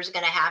whatever's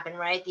going to happen,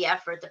 right? The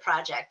effort, the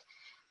project.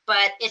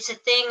 But it's a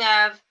thing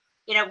of,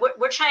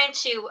 we're trying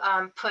to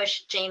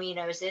push, Jamie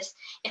knows this,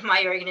 in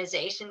my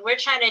organization. We're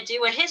trying to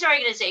do what his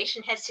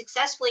organization has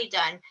successfully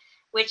done,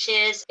 which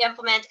is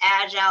implement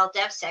agile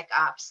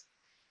DevSecOps.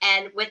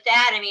 And with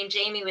that, I mean,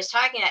 Jamie was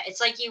talking about, it's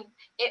like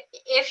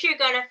if you're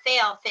going to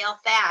fail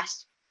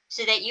fast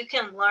so that you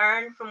can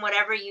learn from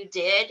whatever you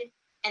did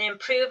and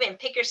improve and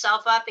pick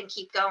yourself up and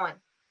keep going.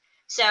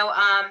 So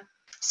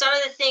some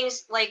of the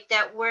things like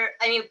that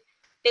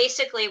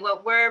basically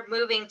what we're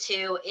moving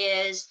to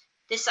is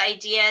this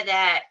idea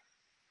that,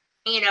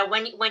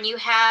 when you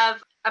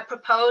have a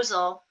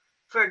proposal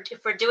for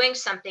doing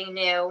something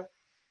new,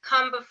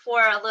 come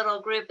before a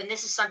little group, and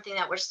this is something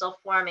that we're still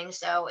forming,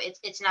 so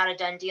it's not a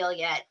done deal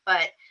yet,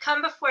 but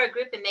come before a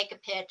group and make a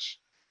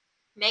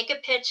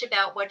pitch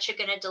about what you're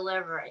going to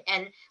deliver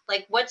and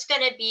like what's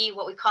going to be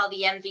what we call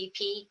the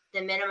MVP,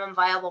 the minimum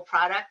viable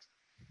product,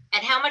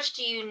 and how much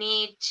do you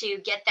need to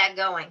get that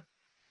going.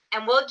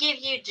 And we'll give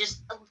you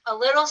just a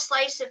little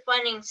slice of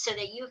funding so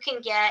that you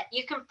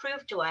can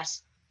prove to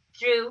us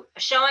through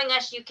showing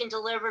us you can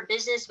deliver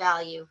business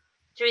value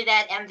through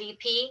that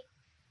MVP.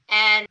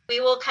 And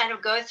we will kind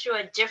of go through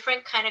a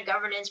different kind of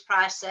governance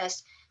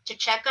process to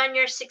check on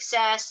your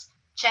success,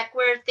 check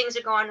where things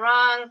are going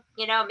wrong,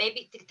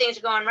 maybe things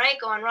are going right,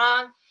 going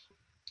wrong,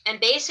 and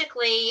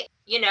basically,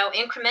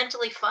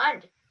 incrementally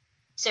fund.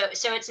 So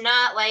it's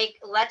not like,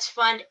 let's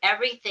fund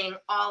everything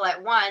all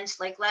at once.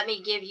 Like, let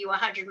me give you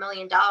 $100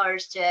 million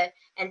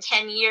and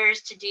 10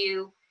 years to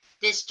do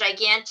this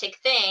gigantic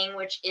thing,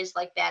 which is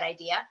like bad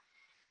idea.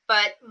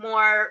 But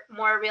more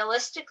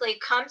realistically,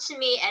 come to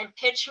me and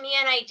pitch me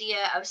an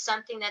idea of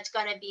something that's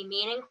going to be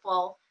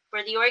meaningful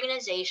for the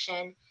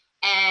organization,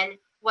 and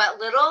what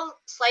little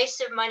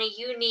slice of money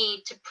you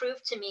need to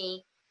prove to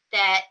me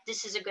that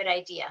this is a good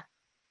idea.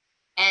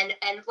 And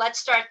let's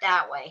start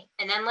that way.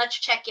 And then let's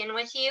check in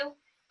with you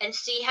and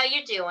see how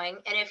you're doing.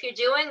 And if you're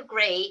doing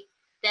great,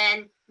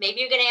 then maybe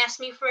you're going to ask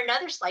me for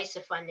another slice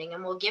of funding,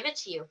 and we'll give it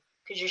to you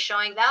because you're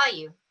showing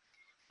value.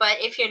 But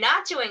if you're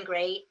not doing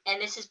great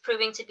and this is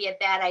proving to be a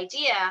bad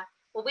idea,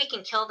 well, we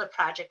can kill the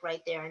project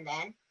right there and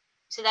then.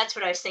 So that's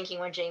what I was thinking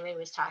when Jamie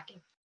was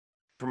talking.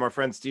 From our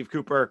friend Steve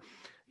Cooper,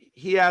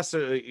 he asked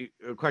a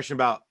question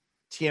about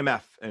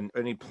TMF and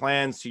any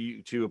plans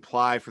to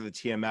apply for the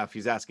TMF.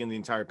 He's asking the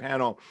entire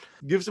panel,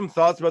 give some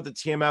thoughts about the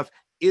TMF.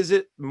 Is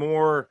it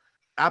more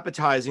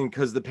appetizing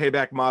because the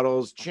payback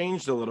model's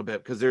changed a little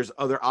bit, because there's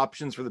other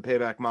options for the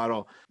payback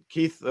model?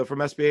 Keith from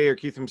SBA or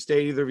Keith from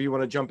State, either of you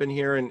want to jump in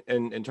here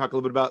and talk a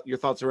little bit about your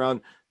thoughts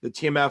around the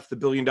TMF, the $1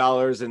 billion,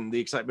 and the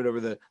excitement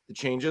over the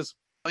changes?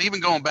 Even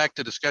going back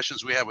to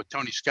discussions we had with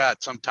Tony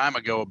Scott some time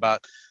ago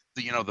about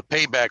the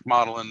payback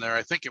model in there,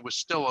 I think it was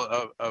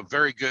still a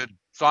very good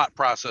thought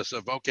process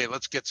of, okay,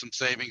 let's get some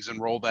savings and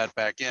roll that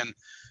back in.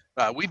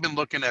 We've been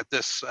looking at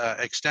this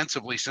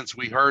extensively since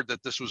we heard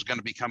that this was going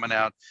to be coming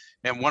out.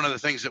 And one of the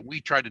things that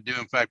we tried to do,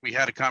 in fact, we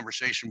had a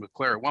conversation with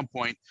Claire at one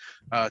point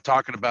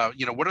talking about,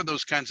 what are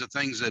those kinds of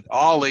things that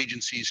all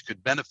agencies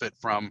could benefit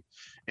from?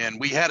 And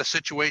we had a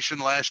situation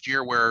last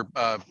year where,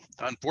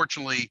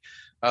 unfortunately,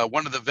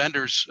 one of the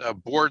vendors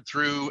bored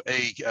through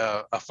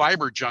a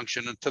fiber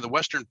junction into the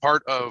western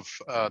part of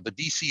the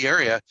DC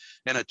area,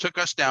 and it took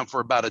us down for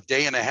about a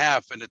day and a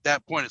half. And at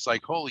that point, it's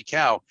like, holy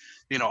cow,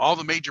 all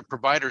the major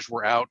providers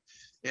were out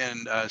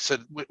and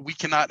said, we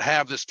cannot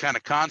have this kind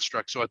of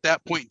construct. So at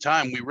that point in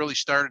time, we really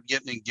started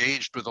getting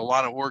engaged with a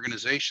lot of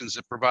organizations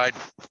that provide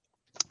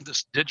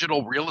this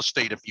digital real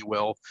estate, if you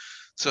will.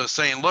 So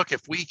saying, look,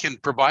 if we can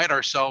provide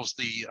ourselves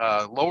the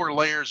lower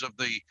layers of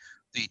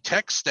the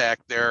tech stack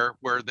there,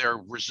 where they're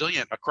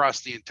resilient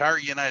across the entire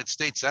United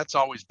States, that's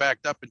always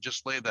backed up, and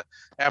just lay the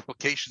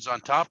applications on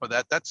top of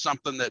that. That's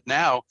something that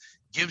now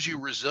gives you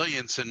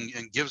resilience and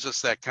gives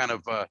us that kind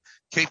of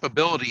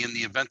capability in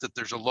the event that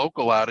there's a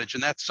local outage.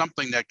 And that's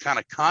something, that kind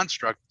of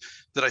construct,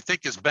 that I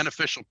think is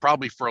beneficial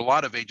probably for a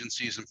lot of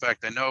agencies. In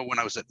fact, I know when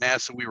I was at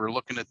NASA, we were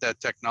looking at that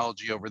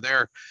technology over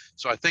there.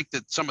 So I think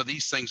that some of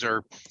these things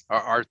are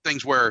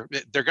things where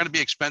they're going to be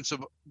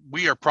expensive.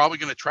 We are probably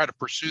going to try to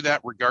pursue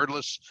that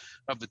regardless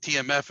of the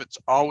TMF. It's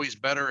always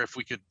better if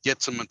we could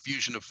get some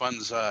infusion of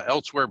funds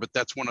elsewhere, but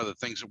that's one of the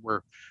things that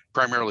we're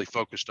primarily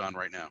focused on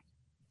right now.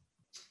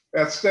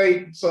 At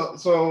State, so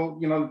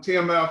the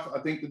TMF, I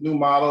think the new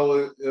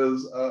model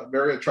is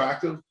very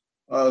attractive.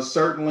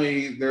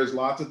 Certainly, there's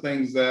lots of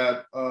things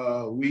that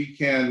we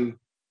can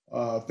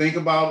think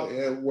about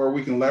where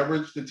we can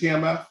leverage the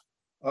TMF.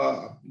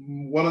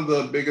 One of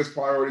the biggest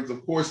priorities,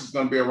 of course, is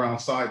going to be around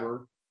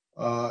cyber,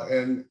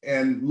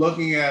 and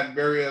looking at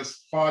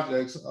various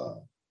projects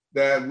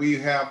that we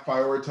have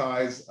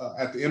prioritized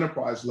at the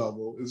enterprise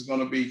level is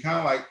going to be kind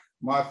of like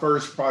my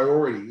first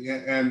priority.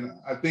 And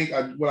I think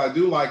what I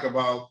do like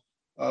about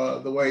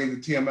the way the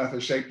TMF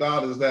is shaped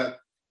out is that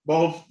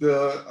both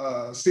the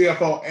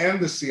CFO and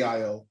the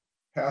CIO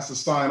has to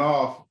sign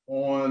off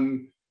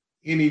on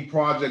any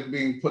project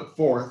being put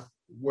forth,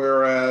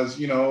 whereas,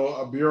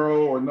 a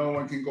bureau or no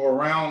one can go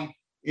around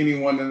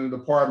anyone in the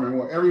department.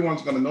 Well,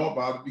 everyone's going to know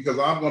about it, because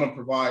I'm going to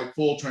provide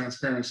full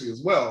transparency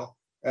as well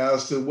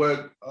as to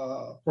what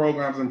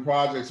programs and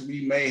projects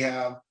we may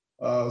have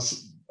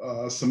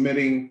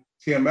submitting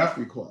TMF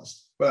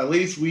requests. But at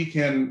least we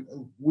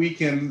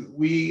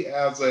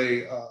as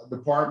a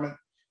department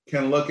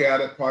can look at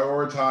it,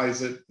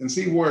 prioritize it, and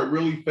see where it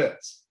really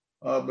fits.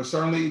 But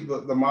certainly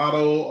the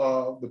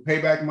model, the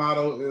payback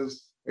model,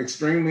 is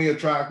extremely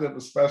attractive,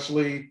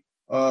 especially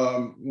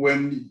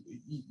when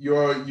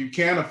you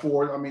can't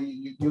afford. I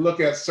mean, you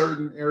look at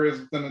certain areas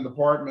within the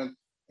department,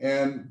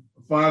 and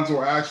funds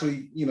were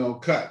actually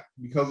cut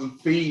because of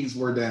fees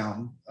were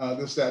down,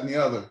 this, that, and the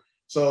other.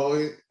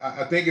 So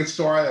I think it's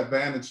to our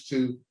advantage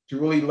to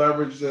really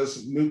leverage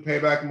this new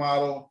payback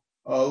model.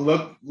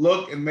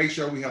 Look and make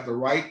sure we have the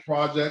right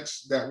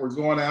projects that we're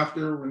going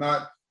after. We're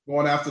not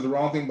going after the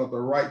wrong thing, but the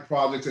right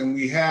projects. And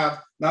we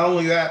have, not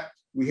only that,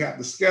 we have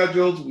the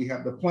schedules, we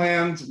have the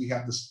plans,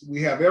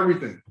 we have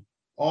everything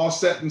all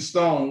set in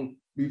stone.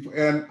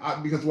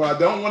 Because what I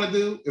don't want to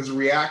do is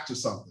react to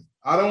something.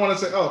 I don't want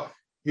to say, oh,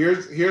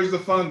 here's the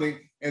funding,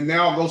 and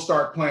now I'll go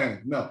start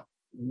planning. No.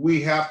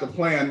 We have to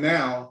plan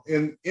now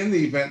in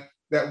the event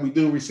that we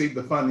do receive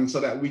the funding, so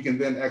that we can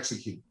then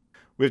execute.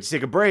 We have to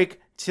take a break.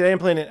 Today I'm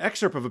playing an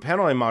excerpt of a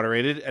panel I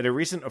moderated at a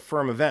recent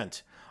Affirm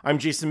event. I'm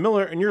Jason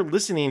Miller, and you're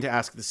listening to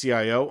Ask the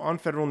CIO on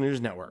Federal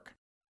News Network.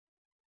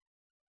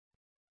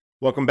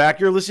 Welcome back.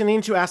 You're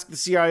listening to Ask the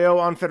CIO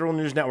on Federal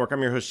News Network.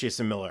 I'm your host,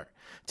 Jason Miller.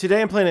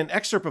 Today, I'm playing an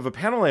excerpt of a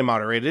panel I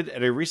moderated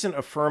at a recent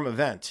Affirm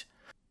event.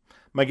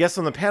 My guests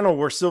on the panel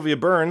were Sylvia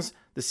Burns,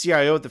 the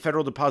CIO at the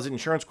Federal Deposit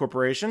Insurance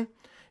Corporation,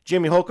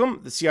 Jamie Holcomb,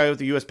 the CIO at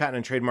the U.S. Patent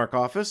and Trademark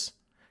Office,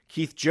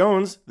 Keith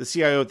Jones, the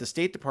CIO at the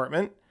State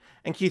Department,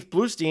 and Keith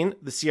Bluestein,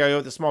 the CIO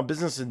at the Small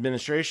Business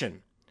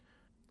Administration.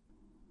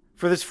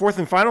 For this fourth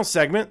and final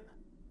segment,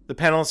 the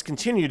panelists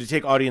continue to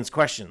take audience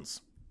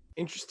questions.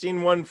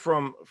 Interesting one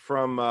from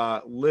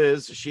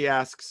Liz. She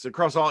asks,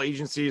 across all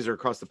agencies or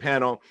across the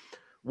panel,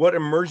 what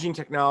emerging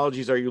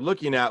technologies are you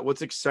looking at?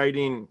 What's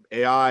exciting?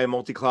 AI,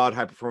 multi-cloud,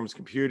 high-performance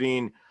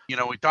computing? You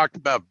know, we talked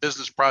about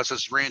business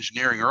process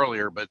reengineering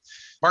earlier, but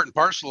part and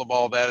parcel of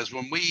all that is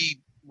when we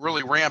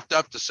really ramped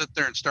up to sit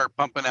there and start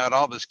pumping out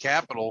all this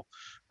capital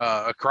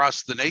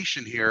across the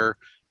nation here,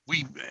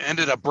 we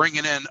ended up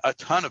bringing in a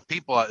ton of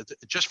people.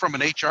 Just from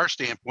an HR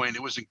standpoint,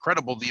 it was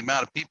incredible the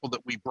amount of people that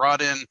we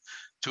brought in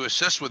to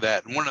assist with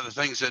that. And one of the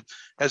things that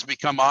has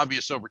become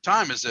obvious over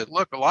time is that,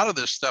 look, a lot of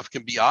this stuff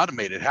can be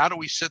automated. How do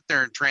we sit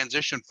there and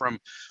transition from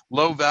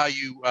low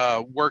value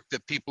work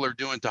that people are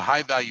doing to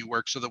high value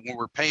work so that when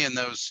we're paying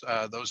those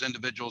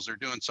individuals, they're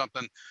doing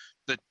something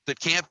that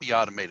can't be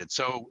automated.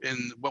 So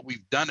what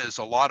we've done is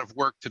a lot of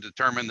work to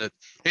determine that,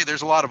 hey,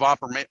 there's a lot of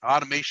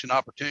automation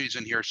opportunities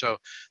in here. So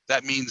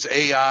that means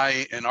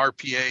AI and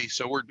RPA.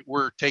 So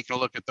we're taking a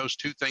look at those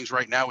two things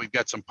right now. We've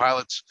got some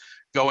pilots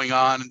going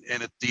on,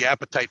 and the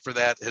appetite for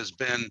that has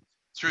been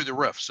through the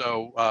roof.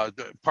 So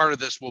part of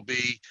this will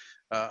be,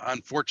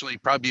 unfortunately,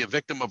 probably a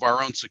victim of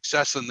our own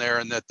success in there,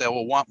 and that they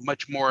will want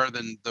much more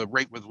than the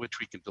rate with which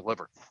we can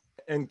deliver.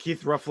 And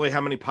Keith, roughly how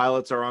many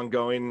pilots are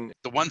ongoing?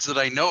 The ones that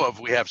I know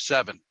of, we have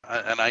 7,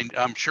 and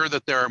I'm sure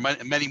that there are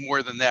many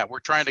more than that. We're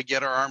trying to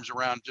get our arms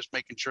around just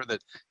making sure that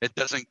it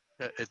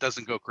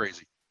doesn't go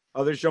crazy.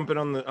 Others jumping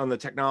on the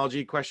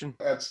technology question?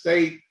 At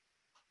State,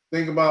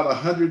 think about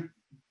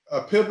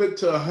a pivot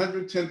to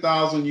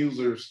 110,000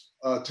 users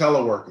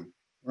teleworking,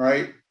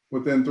 right,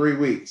 within 3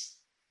 weeks.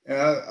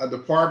 A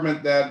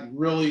department that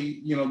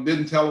really,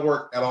 didn't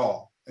telework at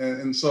all.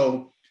 And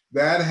so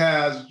that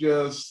has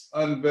just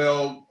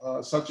unveiled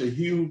such a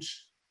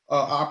huge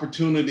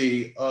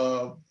opportunity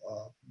of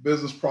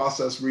business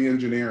process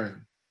reengineering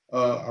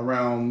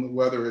around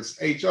whether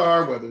it's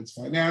HR, whether it's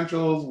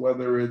financials,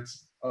 whether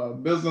it's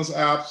business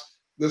apps,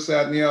 this,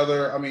 that, and the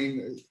other. I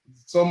mean,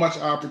 so much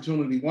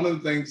opportunity. One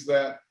of the things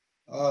that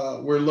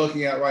we're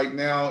looking at right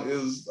now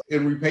is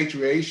in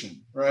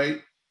repatriation, right?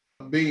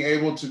 Being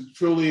able to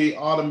truly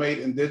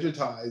automate and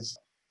digitize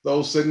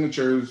those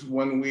signatures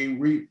when we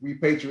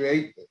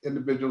repatriate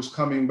individuals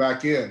coming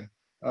back in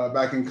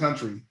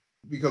country.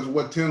 Because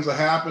what tends to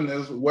happen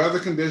is weather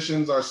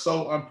conditions are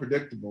so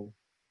unpredictable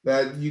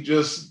that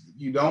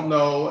you don't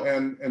know,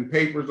 and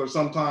papers are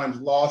sometimes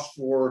lost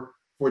for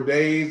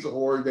days,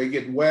 or they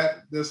get wet,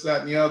 this,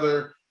 that, and the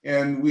other,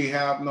 and we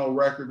have no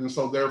record. And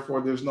so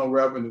therefore there's no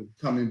revenue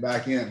coming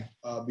back in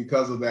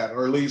because of that,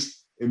 or at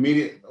least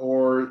immediate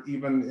or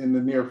even in the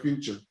near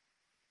future.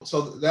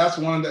 So that's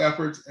one of the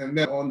efforts. And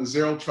then on the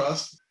Zero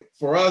Trust,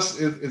 for us,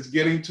 it's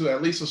getting to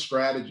at least a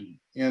strategy.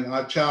 And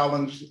I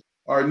challenged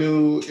our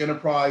new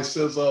enterprise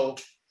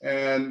CISO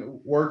and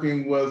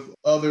working with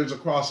others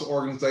across the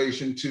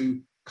organization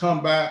to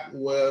come back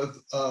with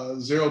a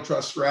Zero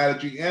Trust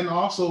strategy, and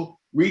also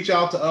reach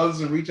out to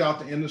others and reach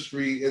out to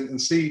industry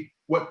and see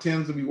what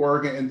tends to be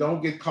working, and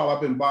don't get caught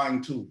up in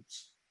buying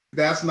tools.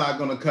 That's not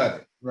going to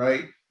cut it,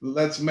 right?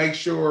 Let's make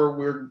sure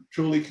we're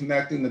truly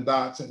connecting the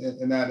dots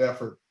in that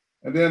effort.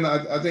 And then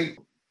I think,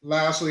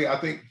 lastly,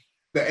 the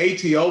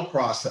ATO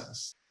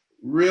process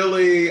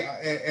really,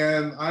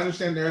 and I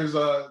understand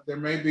there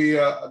may be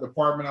a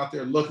department out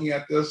there looking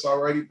at this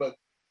already, but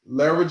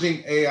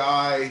leveraging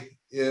AI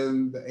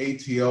in the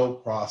ATO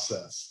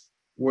process,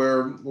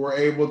 where we're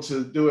able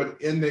to do it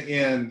end to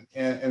end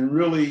and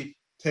really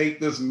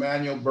take this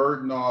manual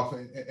burden off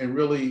and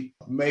really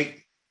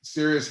make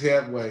serious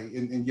headway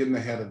in getting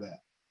ahead of that.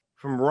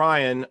 From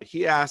Ryan,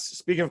 he asks,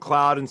 speaking of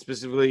cloud and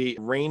specifically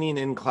reining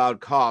in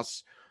cloud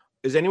costs,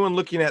 is anyone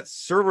looking at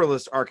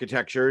serverless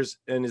architectures,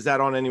 and is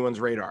that on anyone's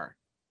radar?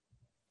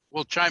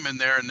 We'll chime in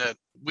there, and that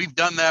we've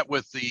done that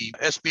with the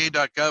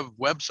SBA.gov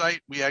website.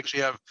 We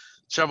actually have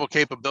several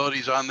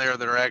capabilities on there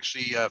that are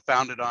actually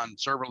founded on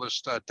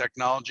serverless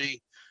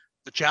technology.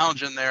 The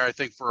challenge in there, I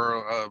think, for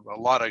a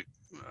lot of,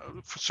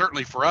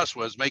 certainly for us,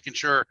 was making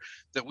sure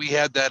that we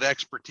had that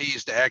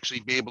expertise to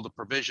actually be able to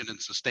provision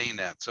and sustain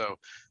that. So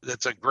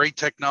that's a great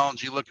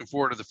technology looking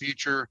forward to the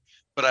future.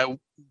 But I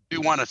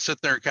do want to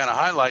sit there and kind of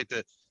highlight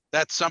that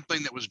that's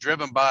something that was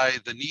driven by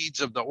the needs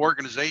of the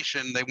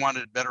organization. They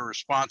wanted better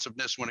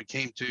responsiveness when it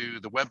came to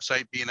the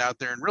website being out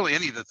there. And really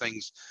any of the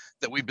things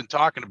that we've been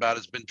talking about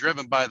has been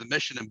driven by the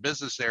mission and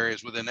business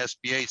areas within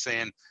SBA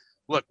saying,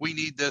 look, we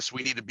need this,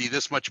 we need to be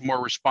this much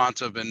more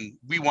responsive, and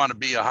we want to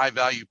be a high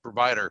value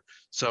provider.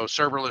 So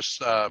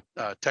serverless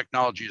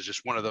technology is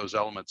just one of those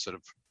elements that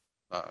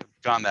have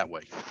gone that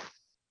way.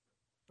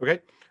 Okay.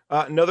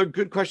 Another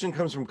good question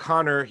comes from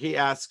Connor. He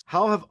asks,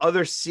 how have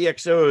other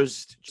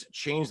CXOs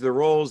changed their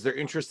roles, their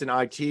interest in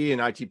IT and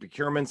IT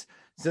procurements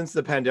since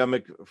the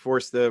pandemic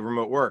forced the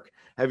remote work?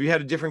 Have you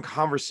had a different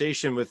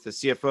conversation with the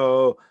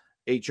CFO,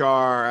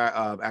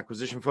 HR,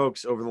 acquisition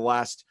folks over the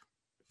last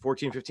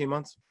 14, 15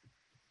 months?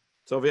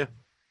 Sylvia?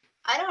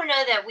 I don't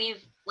know that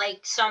we've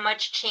so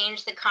much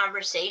changed the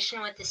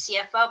conversation with the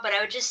CFO, but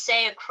I would just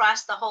say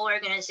across the whole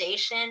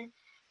organization,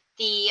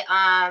 the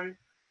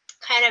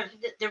kind of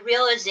the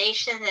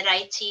realization that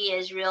IT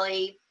is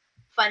really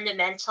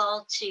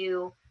fundamental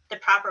to the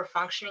proper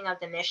functioning of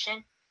the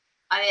mission.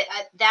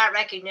 That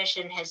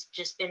recognition has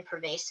just been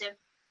pervasive.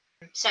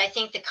 So I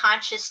think the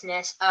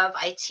consciousness of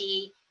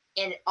IT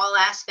in all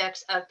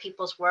aspects of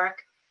people's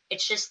work,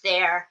 it's just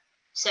there.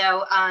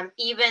 So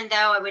even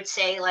though I would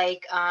say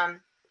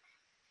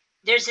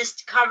there's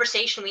this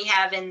conversation we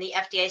have in the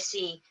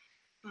FDIC,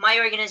 my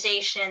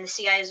organization,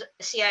 the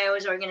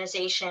CIO's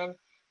organization,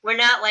 we're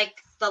not like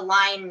the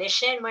line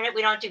mission.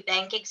 We don't do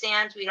bank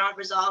exams. We don't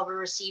resolve or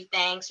receive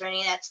banks or any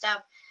of that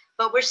stuff,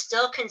 but we're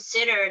still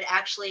considered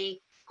actually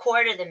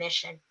core to the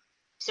mission.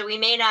 So we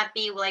may not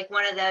be like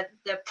one of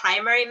the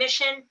primary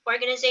mission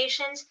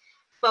organizations,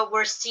 but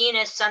we're seen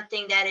as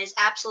something that is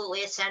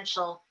absolutely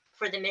essential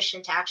for the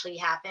mission to actually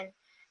happen.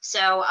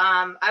 So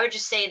I would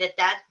just say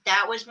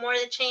that was more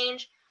the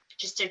change,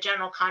 just a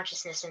general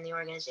consciousness in the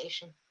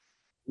organization.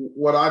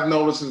 What I've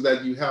noticed is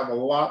that you have a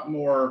lot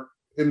more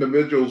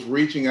individuals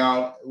reaching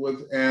out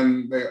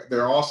and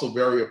they're also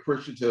very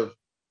appreciative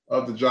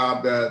of the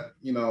job that,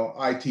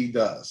 IT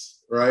does,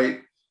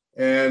 right?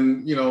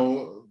 And,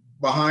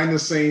 behind the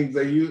scenes,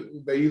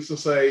 they used to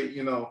say,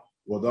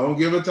 well, don't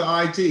give it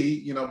to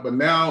IT, but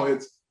now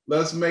it's,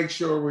 let's make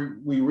sure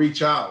we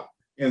reach out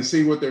and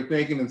see what they're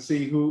thinking and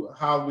see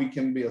how we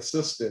can be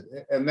assisted.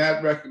 And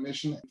that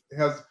recognition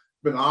has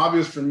been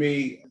obvious for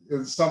me.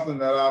 It's something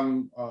that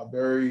I'm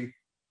very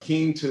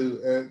keen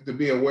to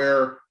be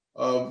aware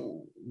of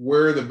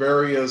where the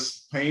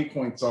various pain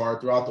points are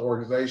throughout the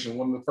organization.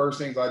 One of the first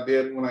things I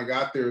did when I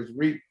got there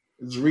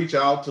is reach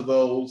out to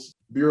those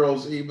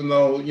bureaus, even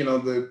though,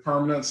 the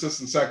permanent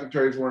assistant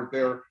secretaries weren't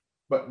there,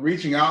 but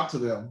reaching out to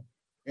them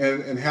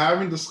and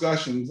having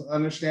discussions,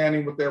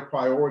 understanding what their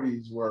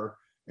priorities were.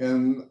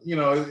 And,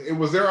 it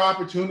was their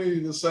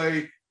opportunity to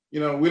say,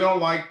 we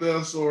don't like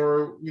this,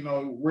 or,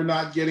 we're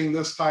not getting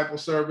this type of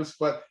service,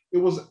 but it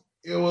was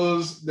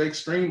the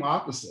extreme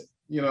opposite,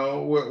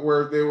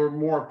 where they were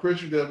more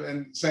appreciative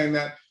and saying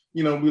that,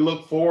 we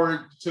look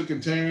forward to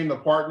continuing the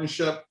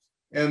partnership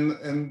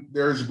and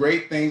there's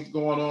great things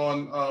going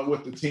on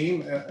with the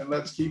team and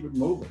let's keep it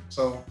moving.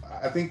 So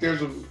I think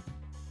there's a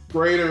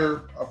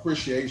greater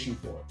appreciation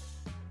for it.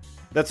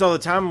 That's all the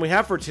time we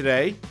have for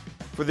today.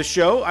 For the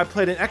show, I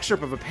played an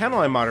excerpt of a panel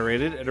I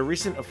moderated at a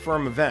recent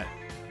Affirm event.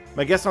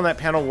 My guests on that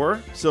panel were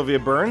Sylvia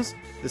Burns,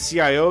 the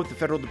CIO at the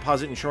Federal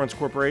Deposit Insurance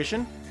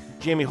Corporation,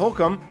 Jamie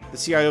Holcomb, the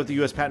CIO at the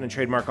U.S. Patent and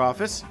Trademark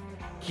Office,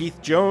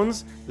 Keith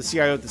Jones, the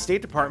CIO at the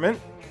State Department,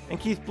 and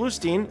Keith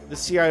Bluestein, the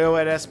CIO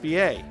at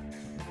SBA.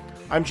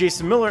 I'm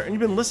Jason Miller, and you've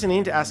been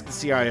listening to Ask the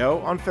CIO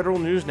on Federal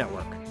News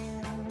Network.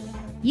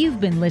 You've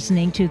been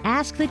listening to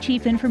Ask the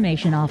Chief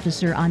Information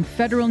Officer on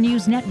Federal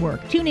News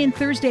Network. Tune in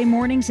Thursday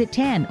mornings at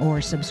 10 or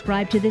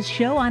subscribe to this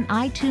show on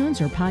iTunes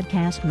or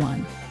Podcast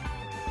One.